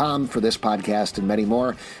 comicbookclublive.com for this podcast and many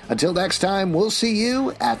more. Until next time, we'll see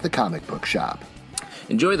you at the comic book shop.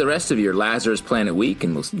 Enjoy the rest of your Lazarus Planet week,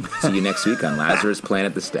 and we'll see you next week on Lazarus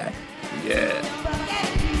Planet the Stack. Yeah.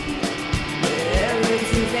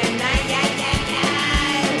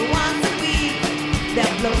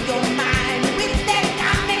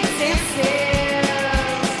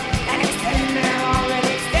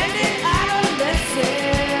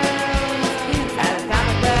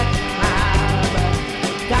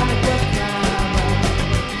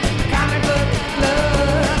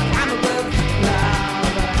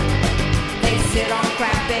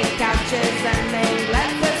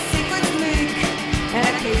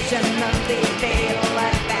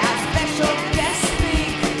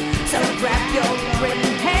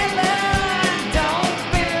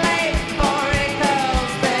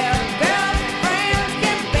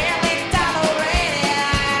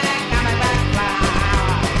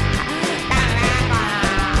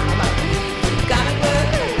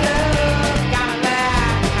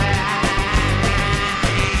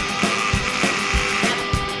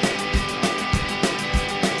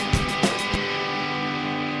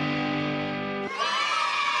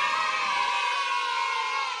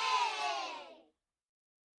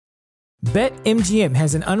 BetMGM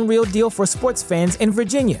has an unreal deal for sports fans in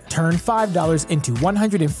Virginia. Turn $5 into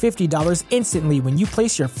 $150 instantly when you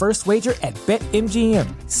place your first wager at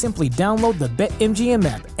BetMGM. Simply download the BetMGM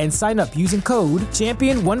app and sign up using code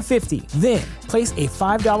Champion150. Then, place a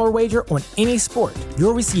 $5 wager on any sport.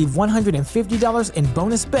 You'll receive $150 in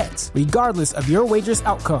bonus bets, regardless of your wager's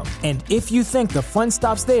outcome. And if you think the fun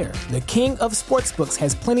stops there, the king of sportsbooks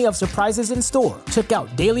has plenty of surprises in store. Check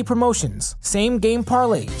out daily promotions, same-game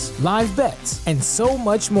parlays, live live bets, and so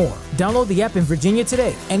much more. Download the app in Virginia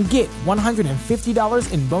today and get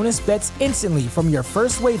 $150 in bonus bets instantly from your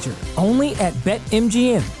first wager. Only at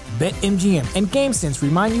BetMGM. BetMGM and GameSense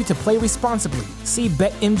remind you to play responsibly. See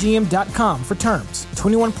BetMGM.com for terms.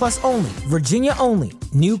 21 plus only. Virginia only.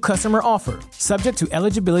 New customer offer. Subject to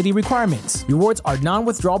eligibility requirements. Rewards are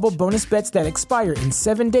non-withdrawable bonus bets that expire in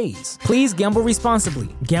 7 days. Please gamble responsibly.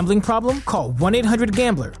 Gambling problem? Call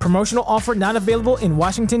 1-800-GAMBLER. Promotional offer not available in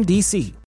Washington, D.C.